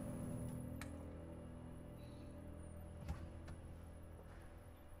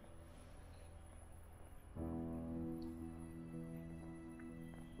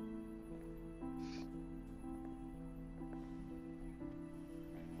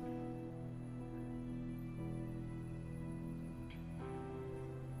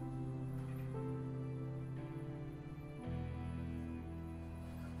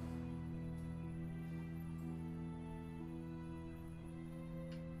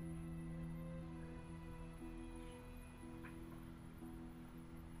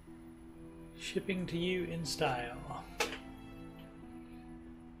 Shipping to you in style.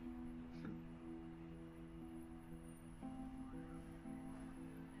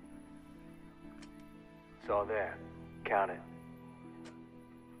 It's all there. Count it.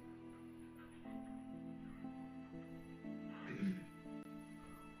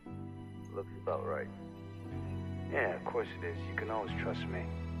 Looks about right. Yeah, of course it is. You can always trust me.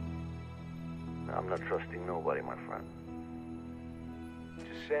 I'm not trusting nobody, my friend.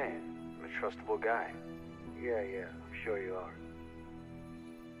 Just saying. I'm a trustable guy. Yeah, I'm sure you are.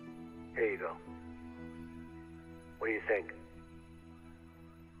 Here you go. What do you think?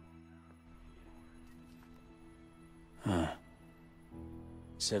 Huh.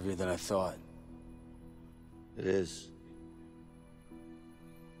 It's heavier than I thought. It is.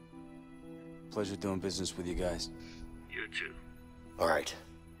 Pleasure doing business with you guys. You too. All right.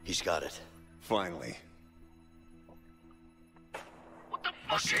 He's got it. Finally. What the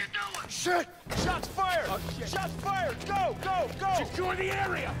fuck are you doing? Shit! Shots fired! Shots fired! Go! Secure the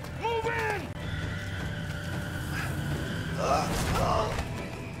area! Move in!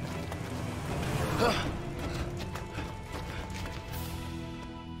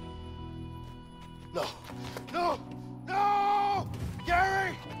 No!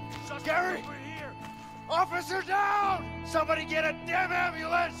 Gary! Gary! Over here! Officer down! Somebody get a damn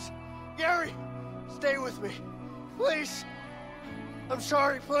ambulance! Gary, stay with me. Please. I'm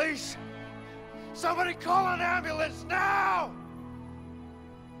sorry, please. Somebody call an ambulance now!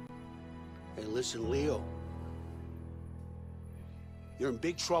 Hey, listen, Leo. You're in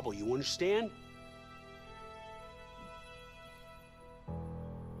big trouble, you understand?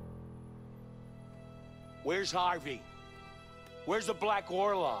 Where's Harvey? Where's the Black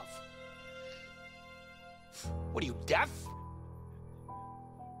Orlov? What are you, deaf?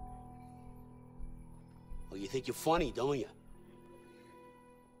 Well, you think you're funny, don't you?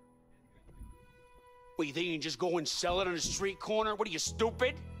 What, you think you can just go and sell it on a street corner? What are you,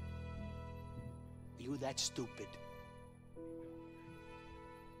 stupid? Are you that stupid?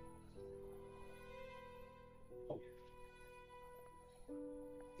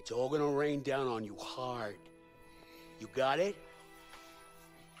 It's all gonna rain down on you hard. You got it?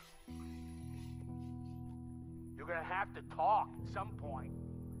 You're gonna have to talk at some point.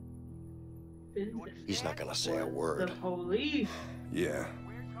 He's not gonna say a word. The police. Yeah,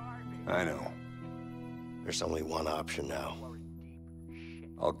 I know. There's only one option now.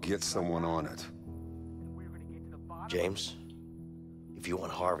 I'll get someone on it. James, if you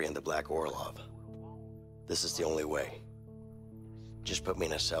want Harvey and the Black Orlov, this is the only way. Just put me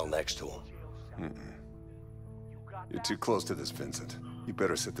in a cell next to him. You're too close to this, Vincent. You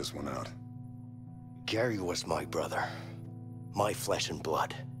better sit this one out. Gary was my brother. My flesh and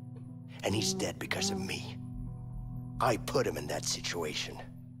blood. And he's dead because of me. I put him in that situation.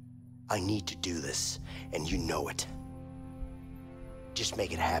 I need to do this, and you know it. Just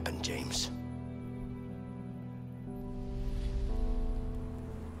make it happen, James.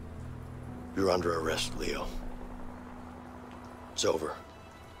 You're under arrest, Leo. It's over.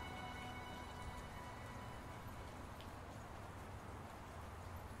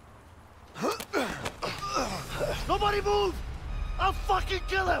 Nobody move! I'll fucking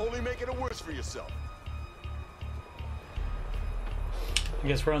kill him! Only making it worse for yourself. I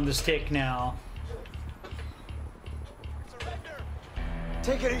guess we're on the stick now.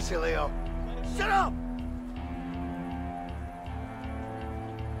 Take it easy, Leo. Shut up!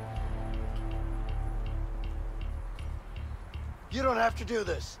 You don't have to do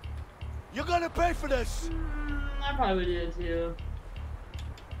this. You're gonna pay for this. I probably did too.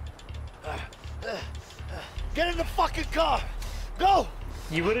 Get in the fucking car. Go!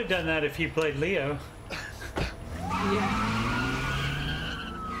 You would have done that if you played Leo. Yeah.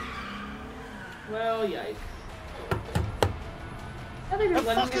 Well, yikes. I think I'm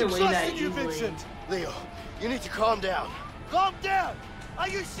let him get fucking away that trusting you, easily. Vincent. Leo, you need to calm down. Calm down! Are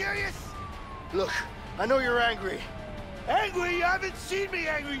you serious? Look, I know you're angry. Angry? You haven't seen me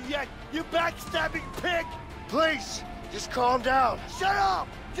angry yet, you backstabbing pig! Please, just calm down. Shut up!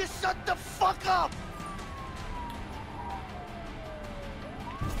 Just shut the fuck up!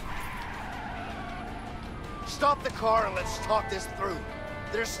 Stop the car and let's talk this through.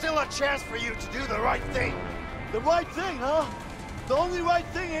 There's still a chance for you to do the right thing. The right thing, huh? The only right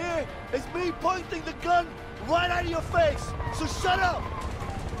thing here is me pointing the gun right at your face. So shut up!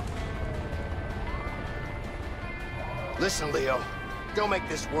 Listen, Leo, don't make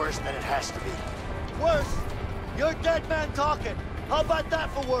this worse than it has to be. Worse? You're a dead man talking. How about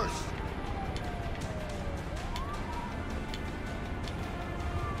that for worse?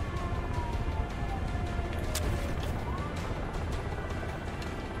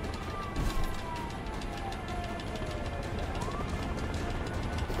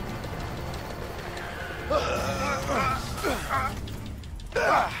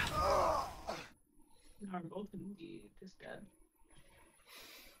 Our both indeed is dead.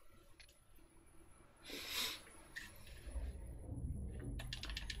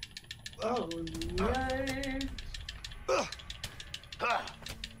 Oh, yikes.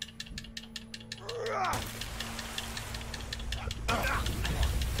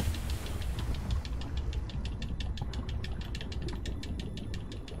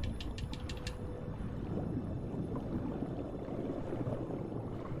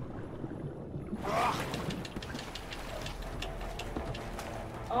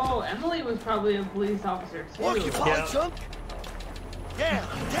 Oh, Emily was probably a police officer too. Look, you chunk! Yeah,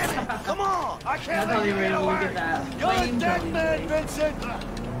 damn it! Come on! I can't That's how let they you were get able to away! get that You're a flame dead so man, easily. Vincent!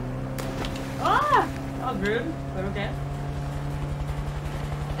 Ah! That was rude, but okay.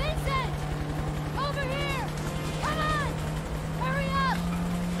 Vincent! Over here! Come on! Hurry up!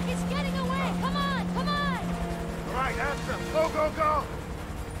 He's getting away! Come on! Come on! All right, after him! Go, go, go!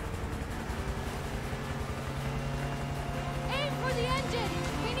 Aim for the engine!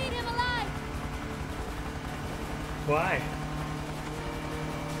 We need him alive! Why?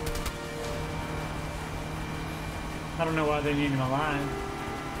 I don't know why they need him alive.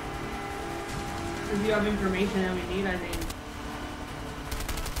 Because you have information that we need, I think.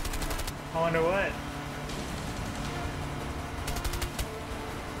 I wonder what.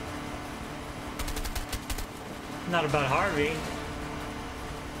 Not about Harvey.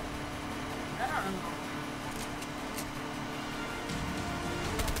 I don't know.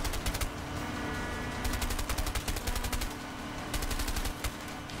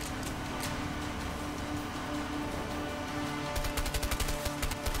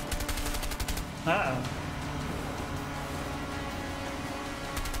 Uh-oh.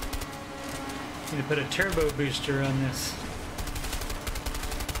 Need to put a turbo booster on this.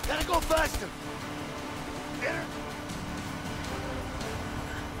 Gotta go faster! Get her!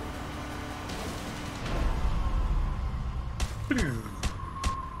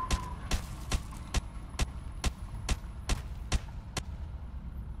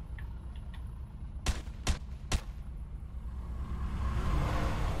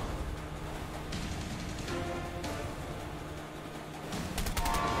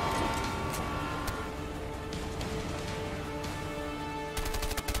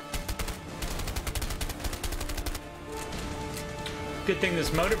 Good thing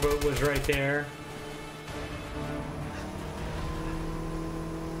this motorboat was right there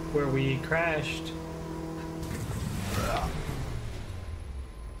where we crashed.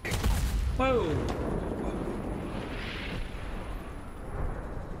 Whoa!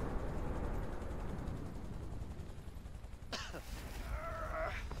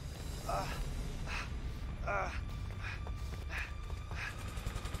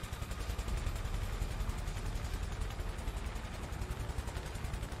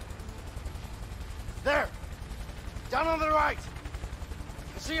 There! Down on the right!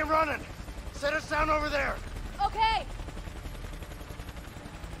 I see him running! Set us down over there! Okay!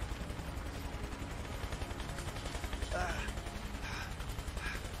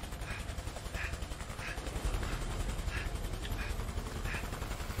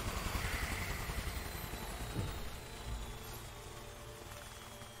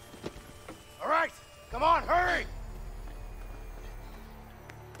 All right! Come on, hurry!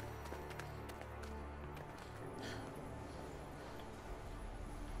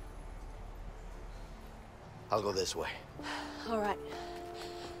 I'll go this way. All right.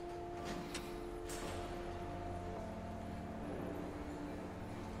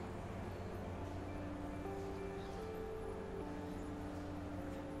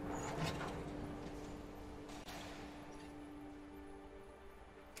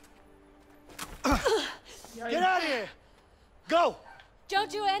 Go! Don't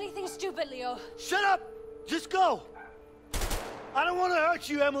do anything stupid, Leo. Shut up! Just go! I don't want to hurt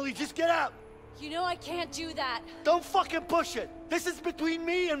you, Emily. Just get out. You know I can't do that. Don't fucking push it. This is between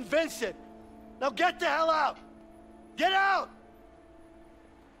me and Vincent. Now get the hell out. Get out!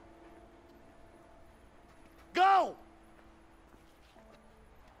 Go!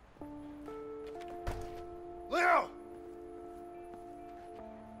 Leo!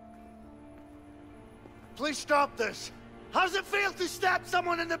 Please stop this. How does it feel to stab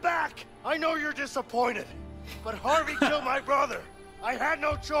someone in the back? I know you're disappointed, but Harvey killed my brother. I had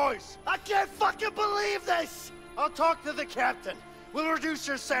no choice. I can't fucking believe this! I'll talk to the captain. We'll reduce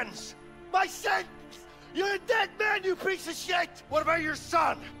your sentence. My sentence? You're a dead man, you piece of shit! What about your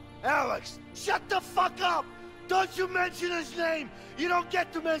son, Alex? Shut the fuck up! Don't you mention his name! You don't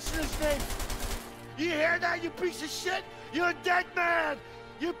get to mention his name! You hear that, you piece of shit? You're a dead man!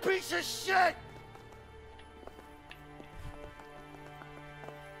 You piece of shit!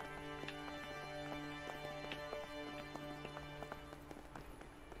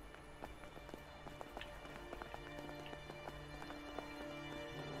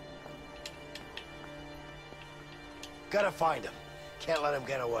 Gotta find him. Can't let him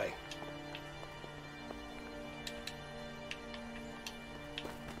get away.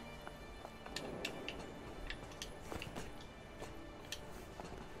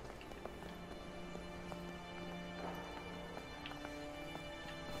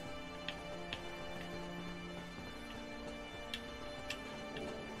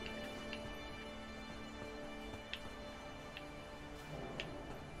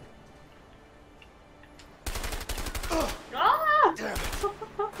 Damn it.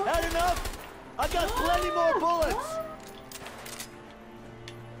 Had enough? I got plenty more bullets.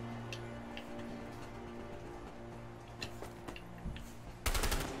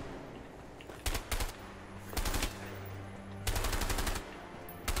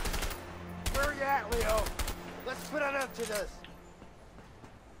 Where are you at, Leo? Let's put an end to this.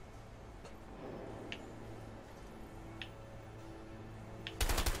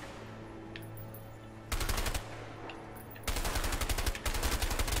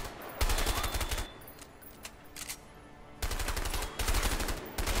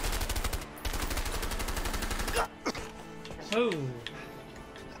 Oh.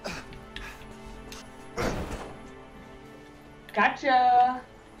 Gotcha.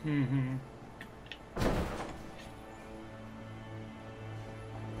 Mm-hmm.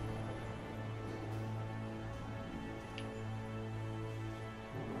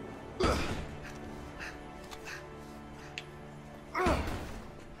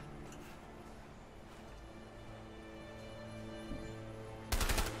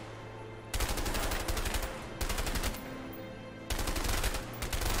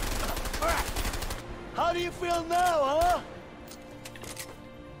 How do you feel now, huh?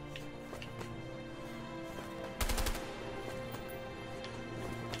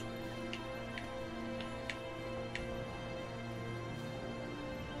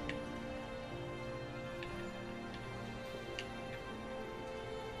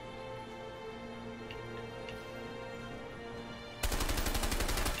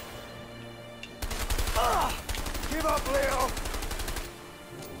 Give up, Leo!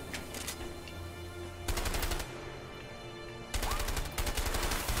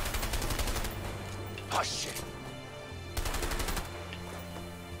 Oh, shit.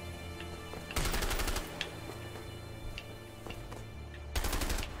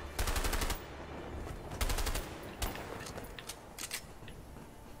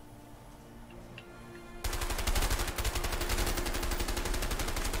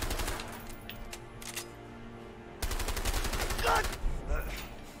 God!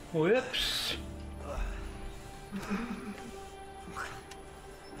 Whoops.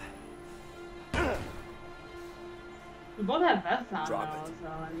 We both have vests on Drop though, it. so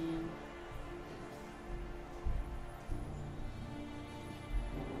I mean.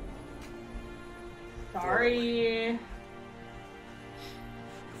 Sorry. You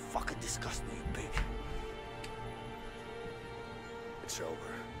fucking disgust me, you pig. It's over.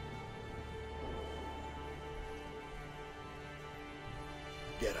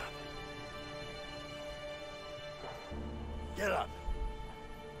 Get up. Get up.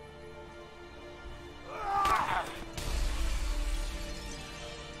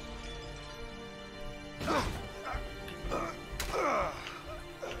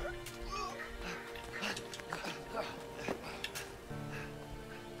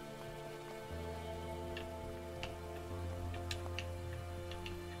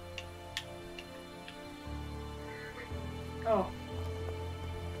 Oh.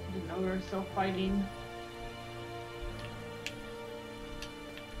 Didn't know we were still fighting.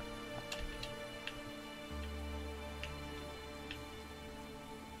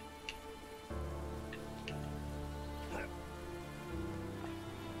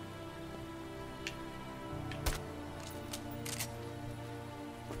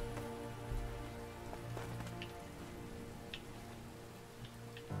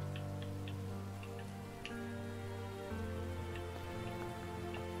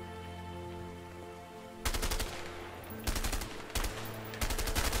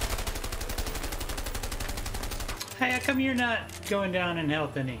 Hey, how come you're not going down in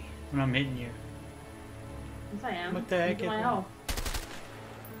health any when I'm hitting you? Yes, I am. What the heck Look at is my that? health.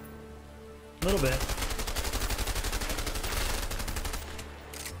 A little bit.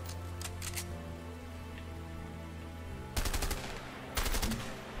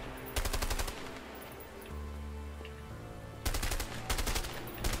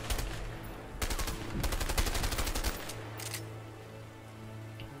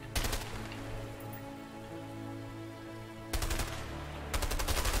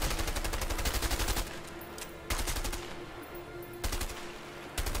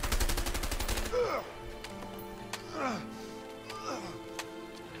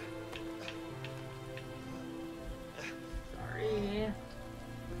 Sorry.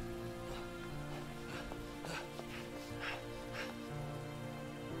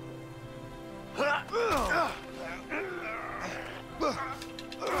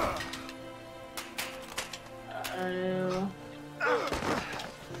 Uh-oh.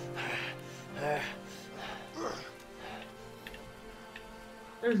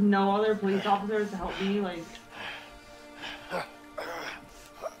 There's no other police officers to help me, like...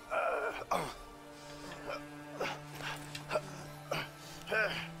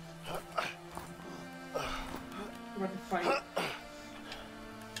 We're about to fight.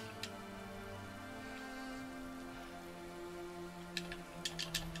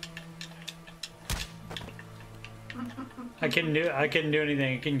 I couldn't do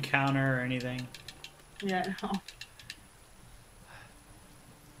anything. I couldn't counter or anything. Yeah, no.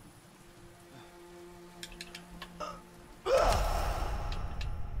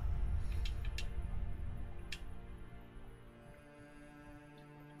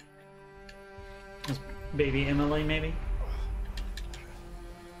 Baby Emily, maybe?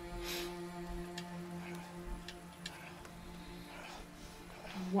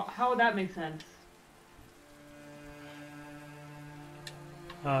 How would that make sense?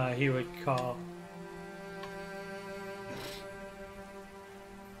 He would call.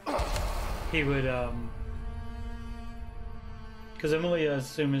 He would, because Emily, I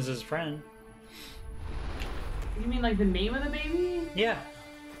assume, is his friend. You mean like the name of the baby? Yeah.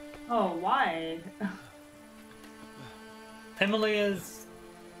 Oh, why? Emily is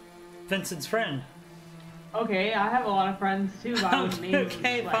Vincent's friend. Okay, I have a lot of friends too, but I wouldn't name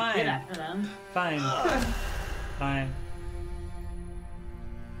Okay, like, fine. get after them. Fine. Fine.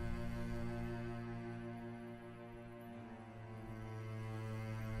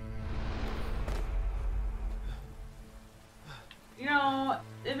 You know,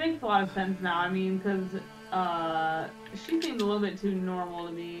 it makes a lot of sense now. I mean, because she seemed a little bit too normal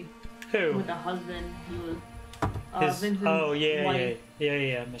to me. Who? With a husband who was Vincent's oh, yeah, wife,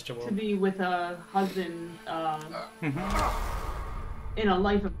 yeah, Mr. Wolf. to be with a husband in a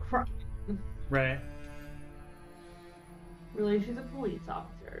life of crime. Right. Really, she's a police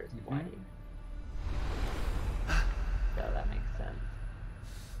officer, is why. So that makes sense.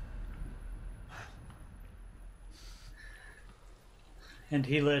 And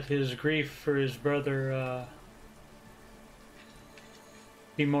he let his grief for his brother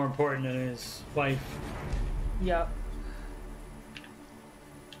be more important than his wife. Yep.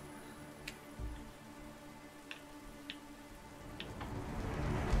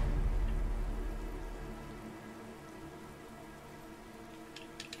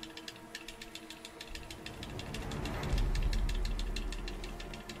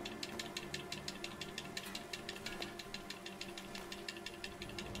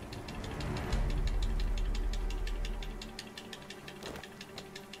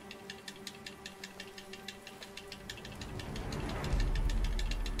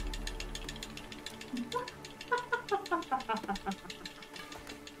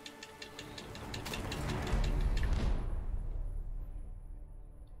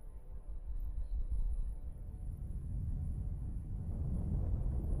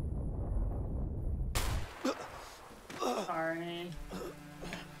 Sorry.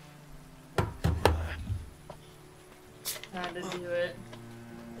 Had to do it.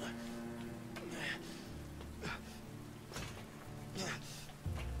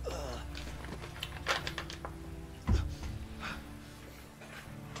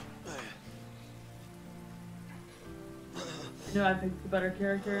 I knew I picked the better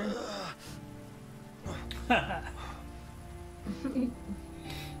character.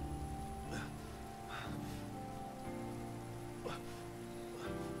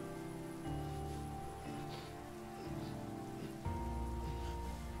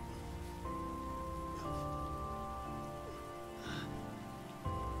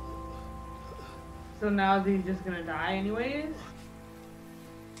 So now is he just gonna die anyways?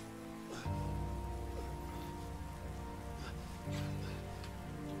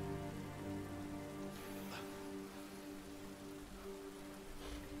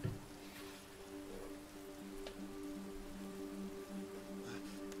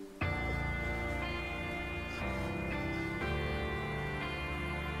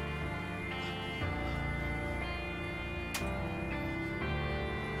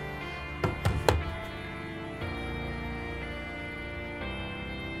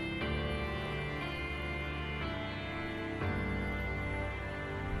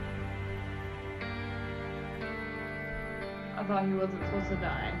 I thought he wasn't supposed to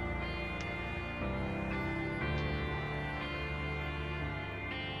die.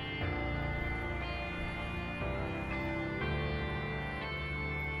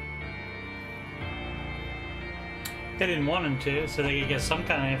 They didn't want him to, so they could get some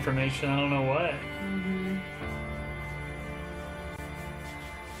kind of information. I don't know what. Mm-hmm.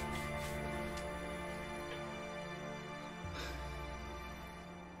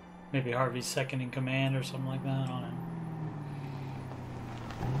 Maybe Harvey's second in command or something like that. I don't know.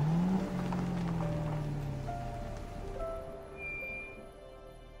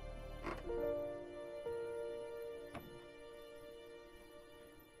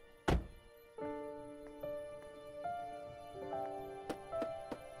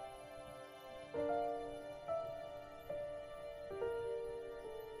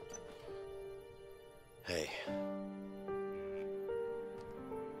 Hey.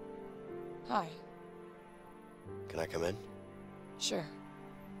 Hi. Can I come in? Sure.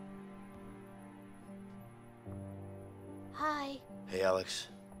 Hi. Hey, Alex.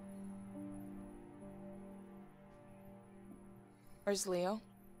 Where's Leo?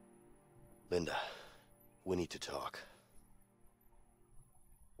 Linda, we need to talk.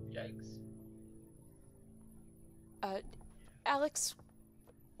 Yikes. Alex,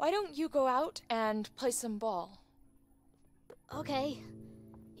 why don't you go out and play some ball? Okay.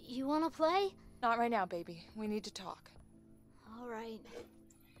 You wanna play? Not right now, baby. We need to talk. All right.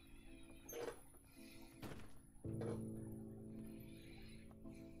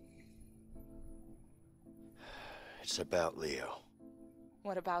 It's about Leo.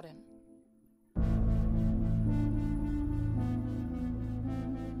 What about him?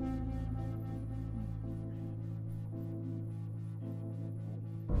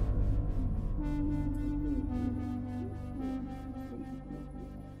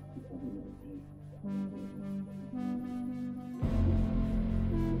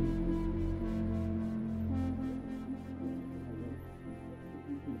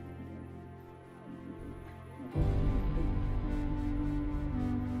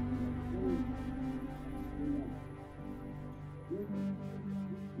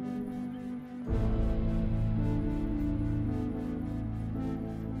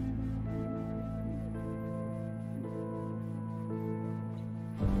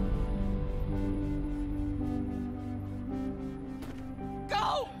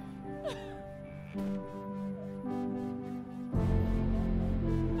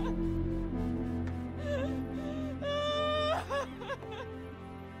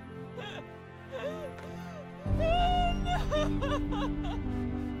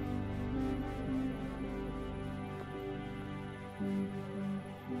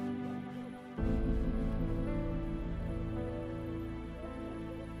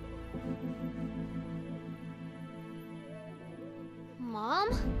 Mom?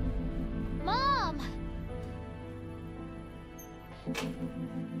 Mom!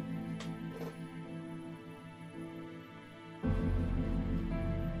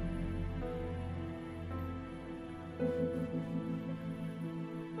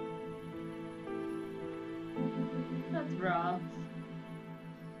 That's rough.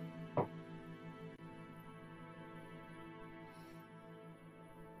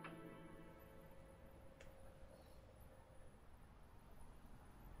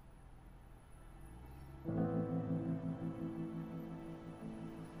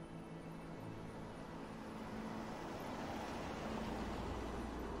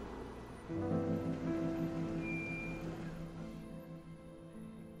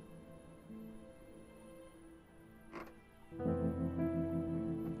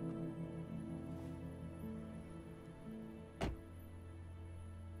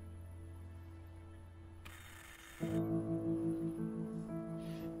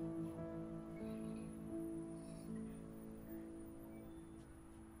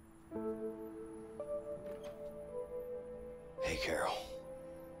 Hey, Carol.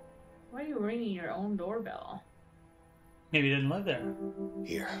 Why are you ringing your own doorbell? Maybe he didn't live there.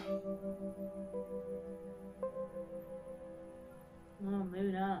 Here. Oh,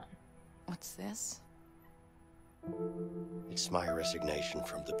 maybe not. What's this? It's my resignation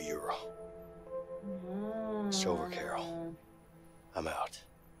from the Bureau. It's over, Carol. I'm out.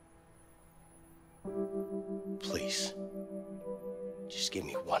 Please. Just give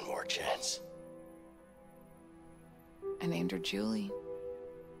me one more chance. I named her Julie.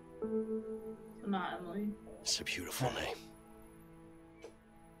 So not Emily. It's a beautiful name.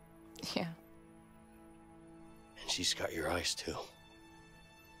 Yeah. And she's got your eyes, too.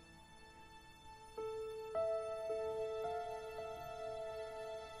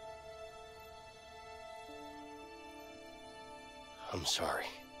 I'm sorry.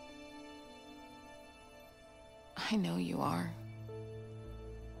 I know you are.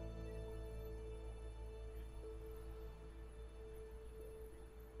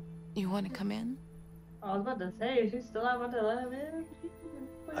 You want to come in? I was about to say, she's still not about to let him in.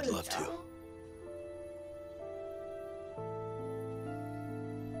 I'd love to.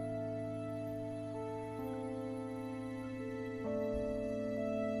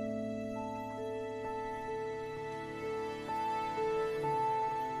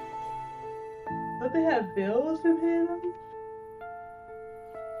 Don't they have bills from him?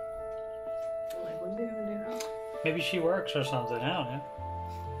 Like, what's he gonna do now? Maybe she works or something. I don't know.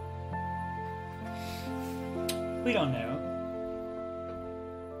 We don't know.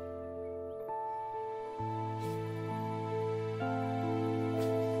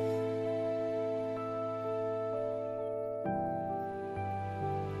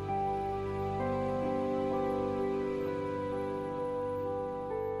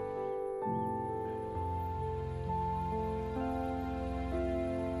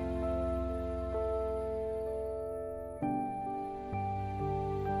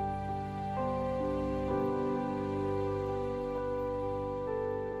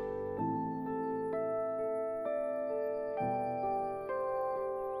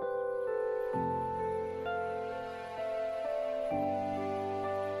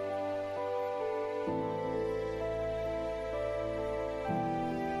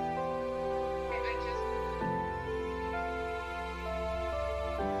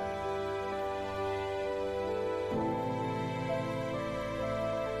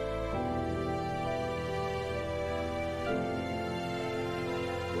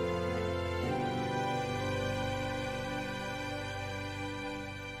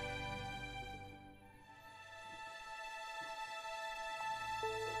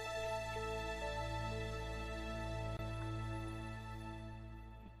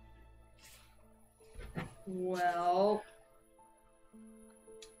 Well,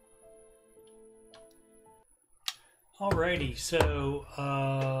 alrighty, so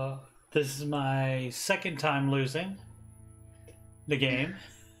this is my second time losing the game.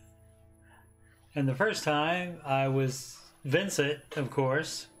 And the first time I was Vincent, of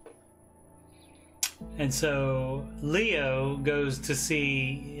course. And so Leo goes to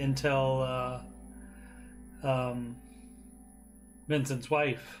see and tell Vincent's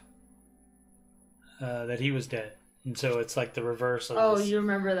wife that he was dead. And so it's like the reverse of oh, this. you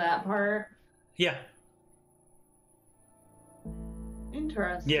remember that part? Yeah.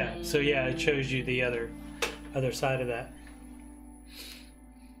 Interesting. Yeah, so yeah, it shows you the other side of that.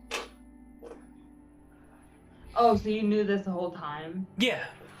 Oh, so you knew this the whole time? Yeah,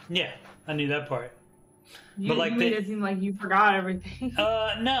 I knew that part. You made it seem like you forgot everything.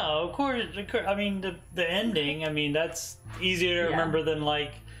 No, of course. I mean, the ending. I mean, that's easier to remember than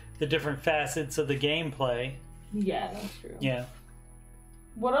like the different facets of the gameplay. Yeah, that's true. Yeah.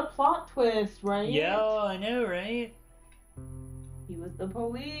 What a plot twist, right? Yeah, I know, right? He was the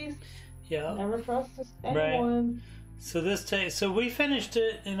police. Yeah. Never trust anyone. Right. So so we finished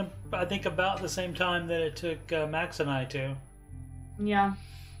it in I think about the same time that it took Max and I to. Yeah.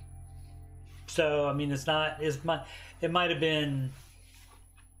 So I mean, it might have been.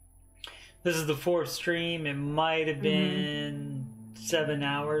 This is the fourth stream. It might have been 7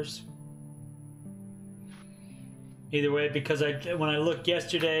 hours. Either way, because when I looked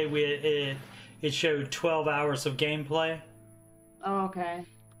yesterday, it showed 12 hours of gameplay. Oh, okay.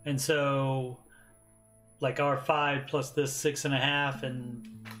 And so, like our 5 plus this 6.5,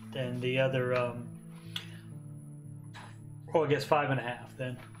 and the other, I guess 5.5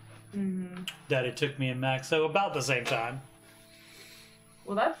 then. Mm-hmm. That it took me and Max, so about the same time.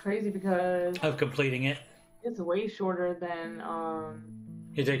 Well, that's crazy because of completing it. It's way shorter than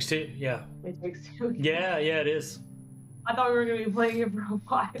It Takes Two. Yeah. It Takes Two. Yeah, it is. I thought we were gonna be playing it for a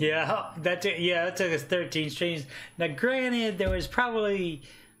while. Yeah, that took us 13 streams. Now, granted, there was probably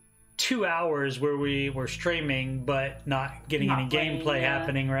 2 hours where we were streaming, but not getting any gameplay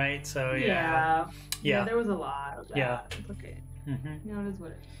happening, right? So yeah, there was a lot of that. Yeah, it's okay. Mm-hmm. You know, it is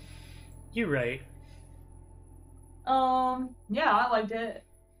what it is. You're right. Yeah, I liked it.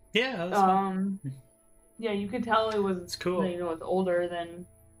 Yeah, that was fun. Yeah, you could tell it was. It's cool. You know, it's older than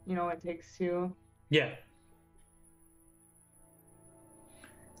It Takes Two. Yeah.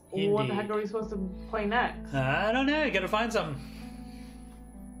 Indeed. What the heck are we supposed to play next? I don't know. You gotta find something.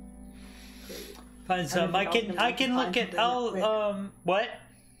 Find something. I can look at. What?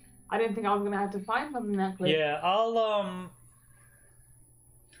 I didn't think I was gonna have to find something that quick. Yeah, I'll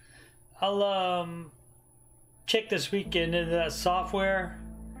check this weekend into that software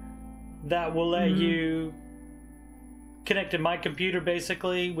that will let you connect to my computer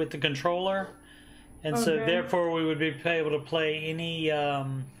basically with the controller, and so therefore we would be able to play any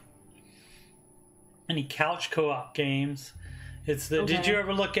couch co-op games. It's the. Did you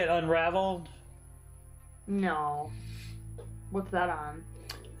ever look at Unraveled? No. What's that on?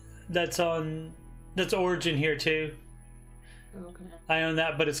 That's on. That's Origin here too. Okay. I own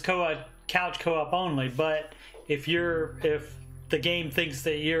that, but it's couch co-op only. But if the game thinks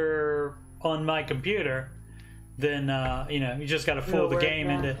that you're on my computer, then you just got to fool the game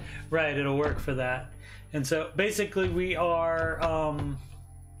into right. It'll work for that. And so basically, we are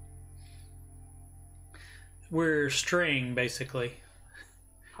we're string basically.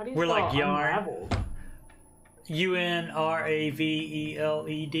 How do you we're spell like yarn. Unraveled? UNRAVELED.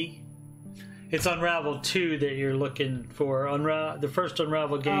 It's Unraveled 2 that you're looking for. The first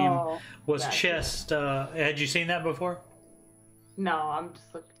Unraveled game was Chest. Had you seen that before? No, I'm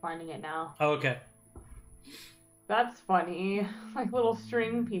just finding it now. Oh, okay. That's funny. Like little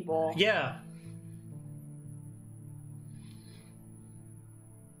string people. Yeah.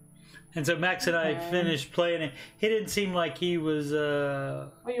 And so Max and I finished playing it. He didn't seem like he was you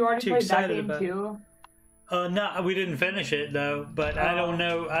already too played excited that game about too? No, we didn't finish it though. But I don't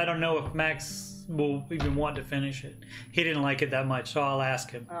know if Max will even want to finish it. He didn't like it that much, so I'll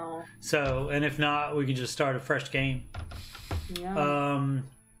ask him. Oh. So, and if not, we can just start a fresh game. Yeah.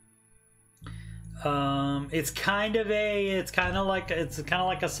 It's kind of like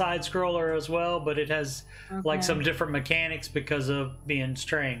a side scroller as well, but it has like some different mechanics because of being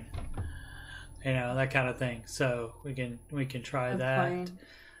string. That kind of thing. So we can try that.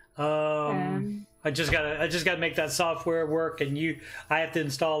 I just gotta make that software work, and I have to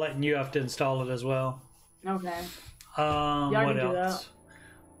install it, and you have to install it as well. Okay. What else?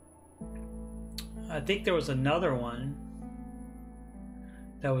 I think there was another one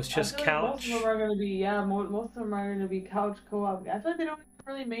that was just couch. Most of them are gonna be most of them are gonna be couch co-op. I feel like they don't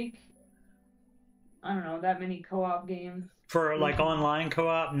really make that many co-op games. For like online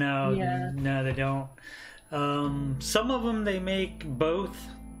co-op? No, no, they don't. Some of them they make both,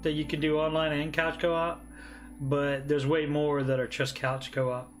 that you can do online and couch co-op, but there's way more that are just couch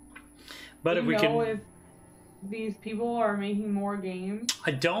co-op. But if these people are making more games,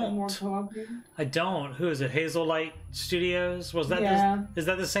 I don't. More co-op games. I don't. Who is it? Hazelight Studios? Was that? Is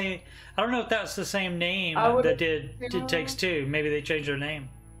that the same? I don't know if that's the same name that did Takes Two. Maybe they changed their name.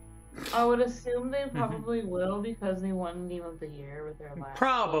 I would assume they probably will, because they won Game of the Year with their last.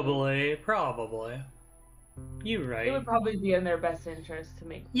 Probably. You're right. It would probably be in their best interest to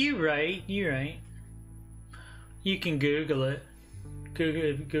make. You're right. You can Google it.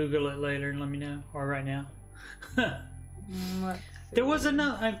 Google it later and let me know, or right now. There was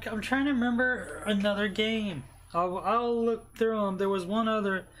another. I'm trying to remember another game. I'll look through them. There was one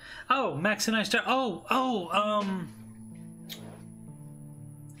other. Oh, Max and I start.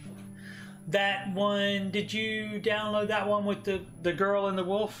 That one. Did you download that one with the girl and the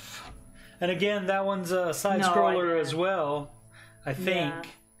wolf? And again, that one's a side scroller as well, I think. Yeah.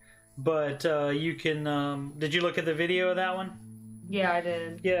 But you can. Did you look at the video of that one? Yeah, I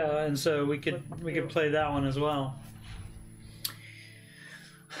did. Yeah, and so we could play that one as well.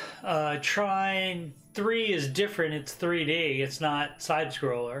 Trying 3 is different. It's 3D. It's not side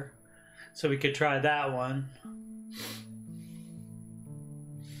scroller, so we could try that one.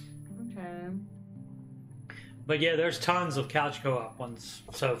 Okay. But yeah, there's tons of couch co-op ones.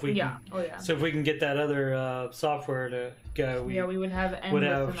 So if we so if we can get that other software to go, we would have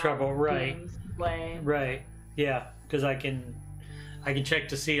trouble. Right. Games to play. Right. Yeah, because I can check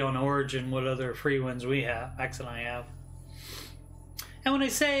to see on Origin what other free ones Max and I have. And when I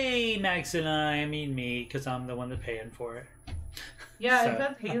say Max and I mean me, because I'm the one that's paying for it. Yeah, it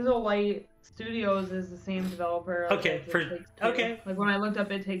says Hazelight Studios is the same developer. Okay, Like when I looked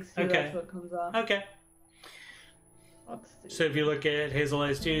up It Takes Two, that's what comes up. Okay. So if you look at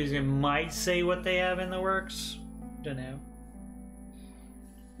Hazelight Studios, it might say what they have in the works. Don't know.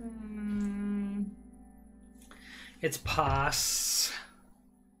 It's POS.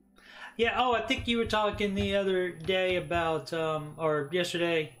 Yeah, I think you were talking the other day about, or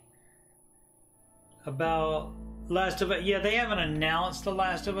yesterday, about Last of Us. Yeah, they haven't announced The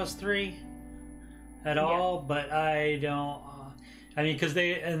Last of Us 3 at all, but I don't, I mean, because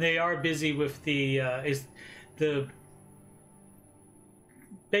they are busy with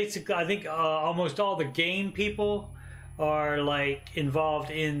basically, I think almost all the game people are like involved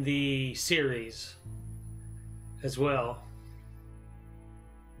in the series as well.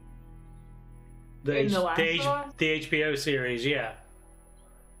 The HBO series, yeah.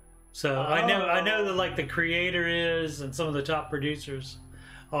 So I know that like the creator is, and some of the top producers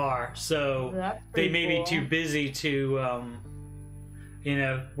are. So they may be too busy to, you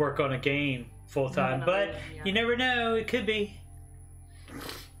know, work on a game full time. But you never know. It could be.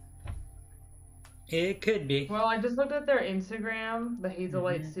 It could be. Well, I just looked at their Instagram, the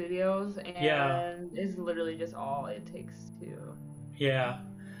Hazellight Studios, and it's literally just all it takes to. Yeah.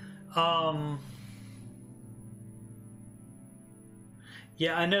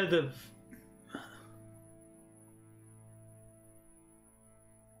 Yeah, I know the.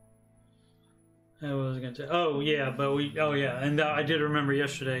 I was going to say. Oh yeah, but we. Oh yeah, and I did remember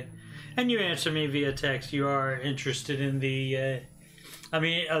yesterday, and you answered me via text. You are interested in the. I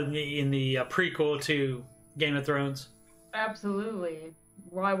mean, in the prequel to Game of Thrones. Absolutely.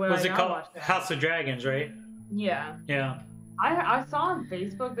 Why would Was I it not called watch that? House of Dragons? Right. Yeah. Yeah. I saw on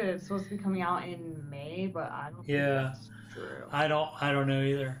Facebook that it's supposed to be coming out in May, but I don't think that's true. I don't know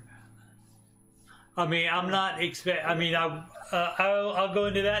either. I mean, I'm not I mean, I'll go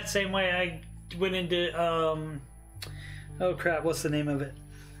into that same way I went into oh crap, what's the name of it?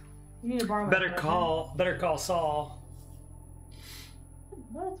 You need to borrow my Better Call Saul.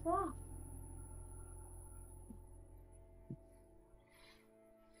 What's wrong?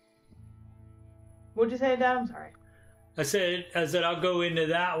 What'd you say, Dad? I'm sorry. I said I'll go into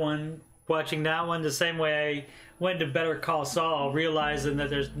that one, watching that one the same way I went to Better Call Saul, realizing that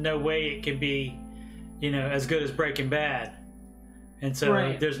there's no way it can be, you know, as good as Breaking Bad. And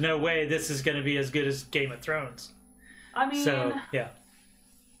so there's no way this is going to be as good as Game of Thrones. I mean, so, yeah.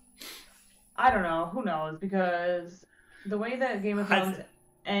 I don't know. Who knows? Because the way that Game of Thrones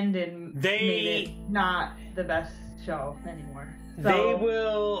ended made it not the best show anymore.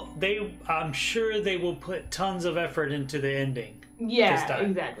 So, I'm sure they will put tons of effort into the ending. Yeah,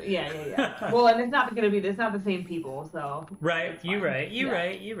 exactly. Yeah. Well, and it's not going to be, it's not the same people, so. Right. You're right. Yeah,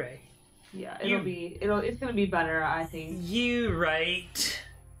 it's going to be better, I think. You right.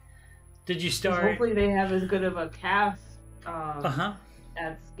 Did you start? Hopefully they have as good of a cast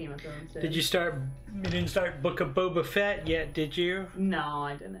as Game of Thrones did. You didn't start Book of Boba Fett yet, did you? No,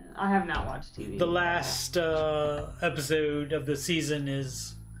 I didn't. I have not watched TV. The last episode of the season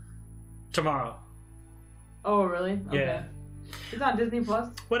is tomorrow. Oh, really? Okay. Yeah. It's on Disney Plus?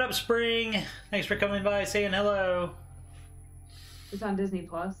 What up, Spring? Thanks for coming by, saying hello. It's on Disney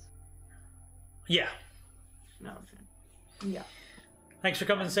Plus? Yeah. No, okay. Yeah. Thanks for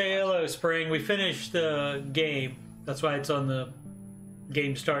coming and say hello, Spring. We finished the game. That's why it's on the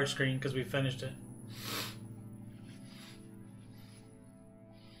game start screen, because we finished it.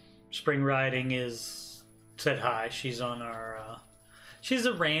 Spring Riding is said hi. She's on our she's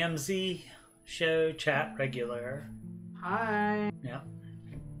a Ramsey show chat regular. Hi. Yeah.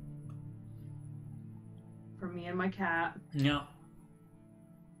 For me and my cat. Yeah.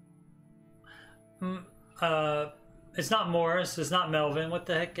 It's not Morris. It's not Melvin. What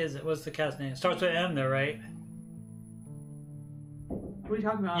the heck is it? What's the cat's name? It starts with M though, right? What are you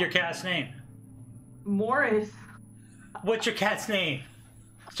talking about? Your cat's name. Morris. What's your cat's name?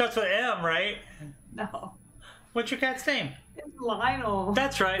 Starts with M, right? No. What's your cat's name? It's Lionel.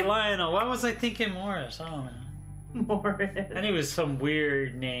 That's right, Lionel. Why was I thinking Morris? I don't know. Morris. I knew it was some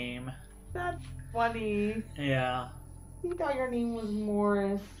weird name. That's funny. Yeah. You thought your name was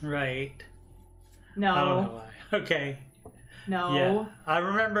Morris. Right. No. I don't know why. Okay. No. Yeah. I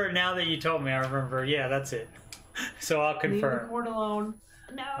remember now that you told me. I remember. Yeah, that's it. So I'll confirm. Leave the fort alone.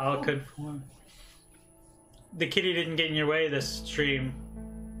 No. I'll confirm. The kitty didn't get in your way this stream.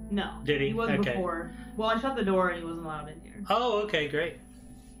 No. Did he? He was okay. before. Well, I shut the door and he wasn't allowed in here. Oh, okay, great.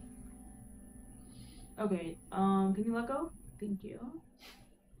 Okay. Can you let go? Thank you.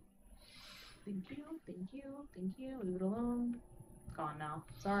 Thank you. Thank you. Thank you. Leave it alone. It's gone now.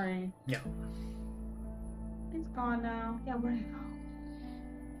 Sorry. Yeah. It's gone now. Yeah, where'd it go?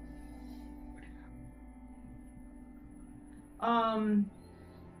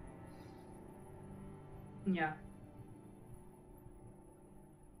 Yeah.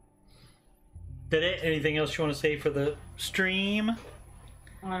 Did it? Anything else you want to say for the stream?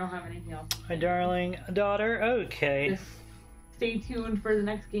 I don't have anything else. My darling daughter. Okay. Just stay tuned for the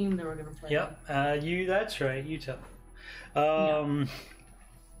next game that we're gonna play. Yep. That's right. You tell. Once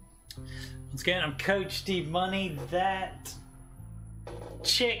again, I'm Coach Steve Money. That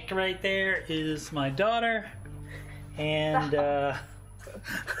chick right there is my daughter, and Ow.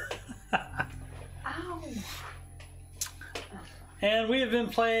 and we have been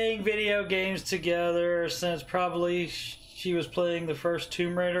playing video games together since probably she was playing the first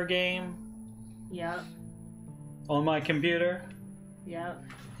Tomb Raider game. Yep. On my computer. Yep.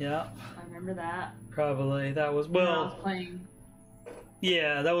 Yeah. I remember that. Probably that was When I was playing.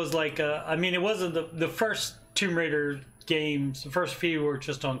 Yeah, that was like I mean, it wasn't the first Tomb Raider games. The first few were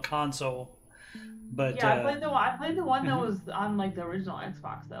just on console. But yeah, I played the one that was on like the original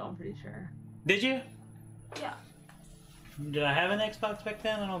Xbox though. I'm pretty sure. Did you? Yeah. Did I have an Xbox back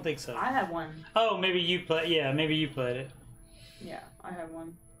then? I don't think so. I had one. Oh, maybe you played. Yeah, maybe you played it. Yeah, I had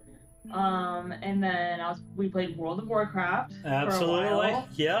one. And then we played World of Warcraft. Absolutely. For a while.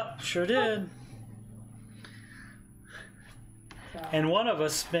 Yep, sure did. So. And one of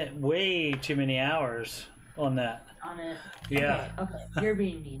us spent way too many hours on that. On it. Yeah. Okay. You're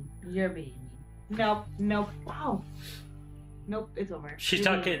being mean. You're being mean. Nope. Wow. Nope. It's over. She's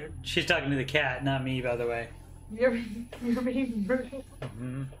talking to the cat, not me, by the way. You're being brutal.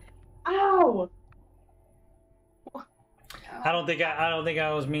 Mm-hmm. Ow! I don't think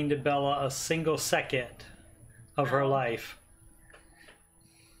I was mean to Bella a single second of her life.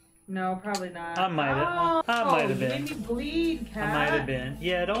 No, probably not. I might have been. You made me bleed, cat. I might have been.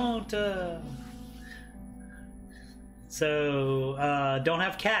 Yeah, don't. So, don't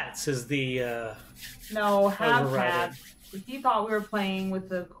have cats is the. No, have overriding. cats. He thought we were playing with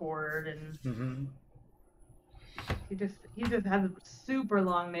the cord, and Mm-hmm. he just has super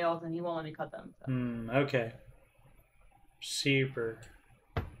long nails, and he won't let me cut them. So, Okay. Super.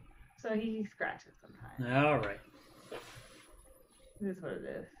 so he scratches sometimes. All right. This is what it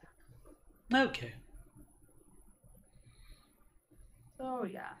is. Okay. So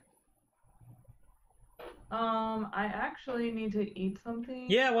yeah. I actually need to eat something.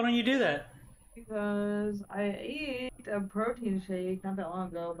 Yeah, why don't you do that? Because I ate a protein shake not that long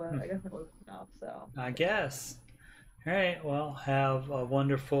ago, but I guess it wasn't enough, so. I guess. All right, well, have a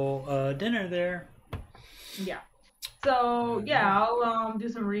wonderful dinner there. Yeah. So, yeah, I'll do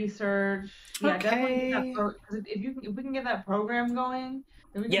some research. Yeah, definitely get that because if we can get that program going,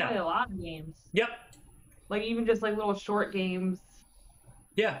 then we can play a lot of games. Yep. Like, even just, like, little short games.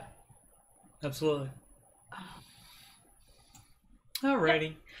 Yeah. Absolutely.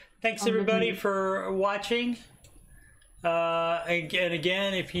 Alrighty. Thanks everybody for watching.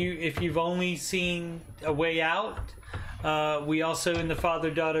 Again, if you've only seen A Way Out, we also in the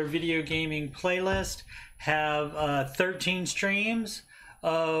father-daughter video gaming playlist have 13 streams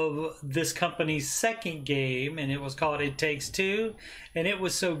of this company's second game, and it was called It Takes Two, and it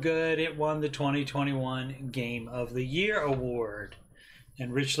was so good it won the 2021 Game of the Year award,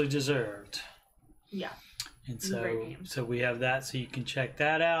 and richly deserved. Yeah. And so we have that, so you can check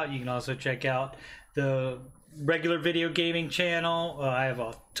that out. You can also check out the regular video gaming channel. I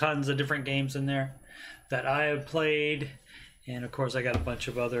have tons of different games in there that I have played, and of course I got a bunch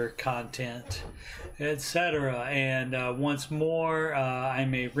of other content, etc. And once more,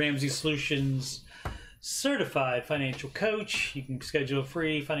 I'm a Ramsey Solutions certified financial coach. You can schedule a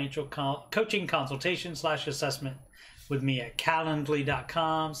free financial coaching consultation / assessment with me at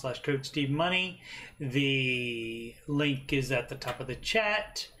calendly.com/CoachSteveMoney. The link is at the top of the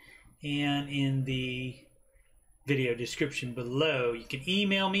chat and in the video description below. You can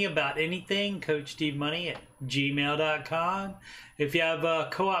email me about anything, CoachSteveMoney@gmail.com. If you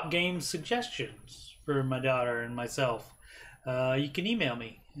have co-op game suggestions for my daughter and myself, you can email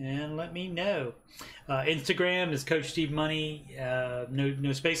me and let me know. Instagram is CoachSteveMoney,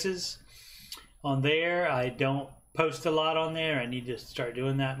 no spaces on there. I don't post a lot on there. I need to start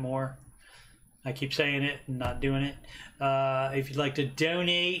doing that more. I keep saying it and not doing it. If you'd like to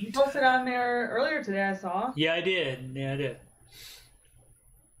donate, you posted on there earlier today. I saw. Yeah, I did.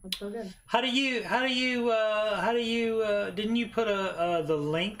 That's so good. How do you? Didn't you put the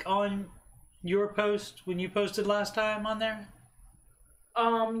link on your post when you posted last time on there?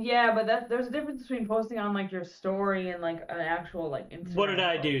 Yeah, but there's a difference between posting on like your story and like an actual like Instagram. What did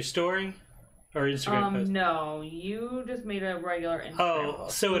I do? Story? Or Instagram post? No, you just made a regular Instagram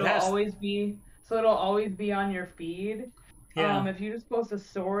post. So it'll always be on your feed. Yeah. If you just post a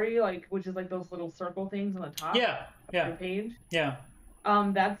story, like which is like those little circle things on the top. Of your page. Yeah.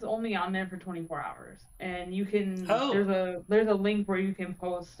 That's only on there for 24 hours, and you can. There's a link where you can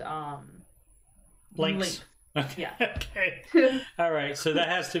post links. Okay. Yeah. Okay. All right. So that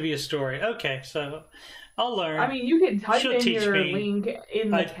has to be a story. Okay. So I'll learn. I mean, you can type in your link in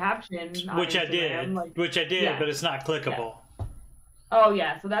the caption, which I did. Yeah. But it's not clickable. Yeah. Oh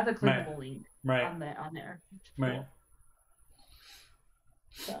yeah, so that's a clickable link. Right. On there. Right. Cool.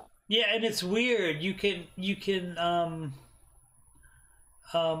 So. Yeah, and it's weird. You can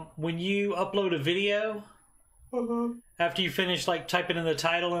when you upload a video, after you finish like typing in the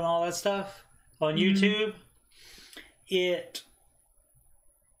title and all that stuff on YouTube, it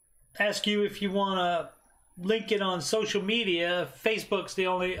asks you if you want to link it on social media. Facebook's the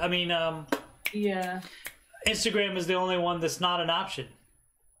only, Instagram is the only one that's not an option.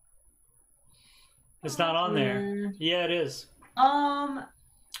 It's not on there. Yeah, it is.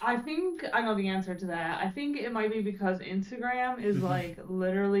 I think I know the answer to that. I think it might be because Instagram is like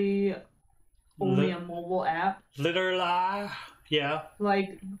literally only a mobile app. Literally, yeah.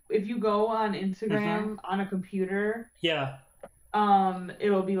 Like if you go on Instagram on a computer, yeah.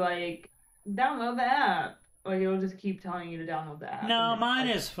 It'll be like download the app. Like it'll just keep telling you to download the app. No, mine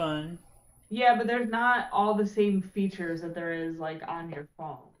is fun. Yeah, but there's not all the same features that there is like on your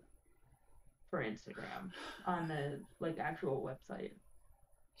phone for Instagram on the like actual website.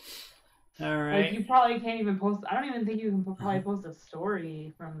 All right. Like you probably can't even post. I don't even think you can probably post a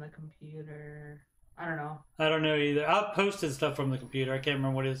story from the computer. I don't know. I don't know either. I've posted stuff from the computer. I can't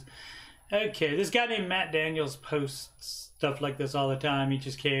remember what it is. Okay, this guy named Matt Daniels posts stuff like this all the time. He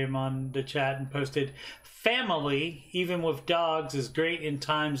just came on the chat and posted, "Family, even with dogs, is great in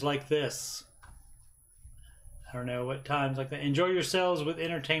times like this." I don't know what times like that. Enjoy yourselves with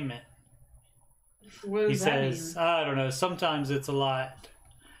entertainment. He says, I don't know. Sometimes it's a lot.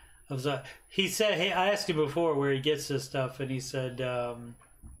 He said, hey, I asked him before where he gets this stuff, and he said, oh,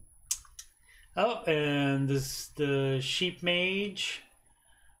 and the sheep mage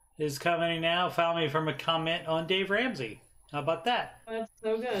is commenting now. Found me from a comment on Dave Ramsey. How about that? That's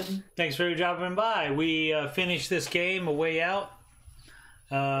so good. Thanks for dropping by. We finished this game, A Way Out.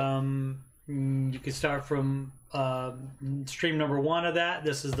 You can start from stream number 1 of that.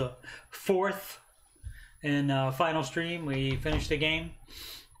 This is the 4th and final stream. We finished the game.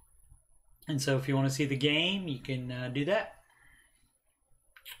 And so if you want to see the game, you can do that.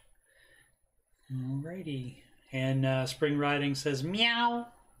 Alrighty. And Spring Riding says meow.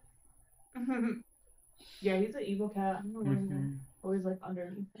 Yeah, he's an evil cat. I don't know always like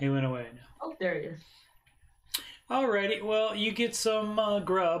underneath. He went away now. Oh, there he is. Alrighty. Well, you get some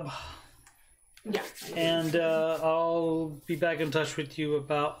grub. Yeah. And I'll be back in touch with you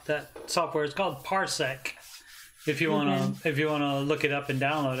about that software. It's called Parsec. If you wanna look it up and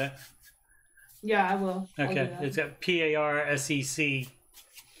download it. Yeah, I will. Okay, it's got PARSEC.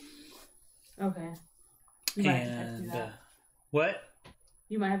 Okay. You might have to text me that. What?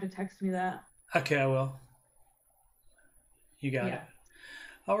 You might have to text me that. Okay, I will. You got it.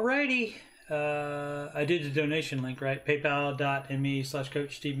 Alrighty. I did the donation link, right?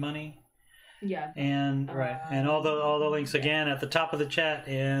 PayPal.me/Coach Steve Money. Yeah. And and all the links again at the top of the chat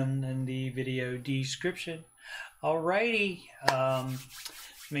and in the video description. Alrighty.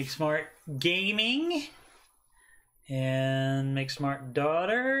 Make smart gaming, and make smart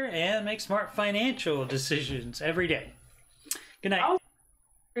daughter, and make smart financial decisions every day. Good night.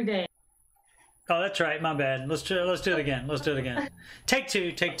 Every day. Oh, that's right. My bad. Let's do it again. Let's do it again. Take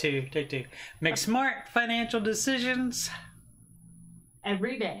two. Make smart financial decisions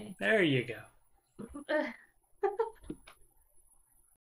every day. There you go.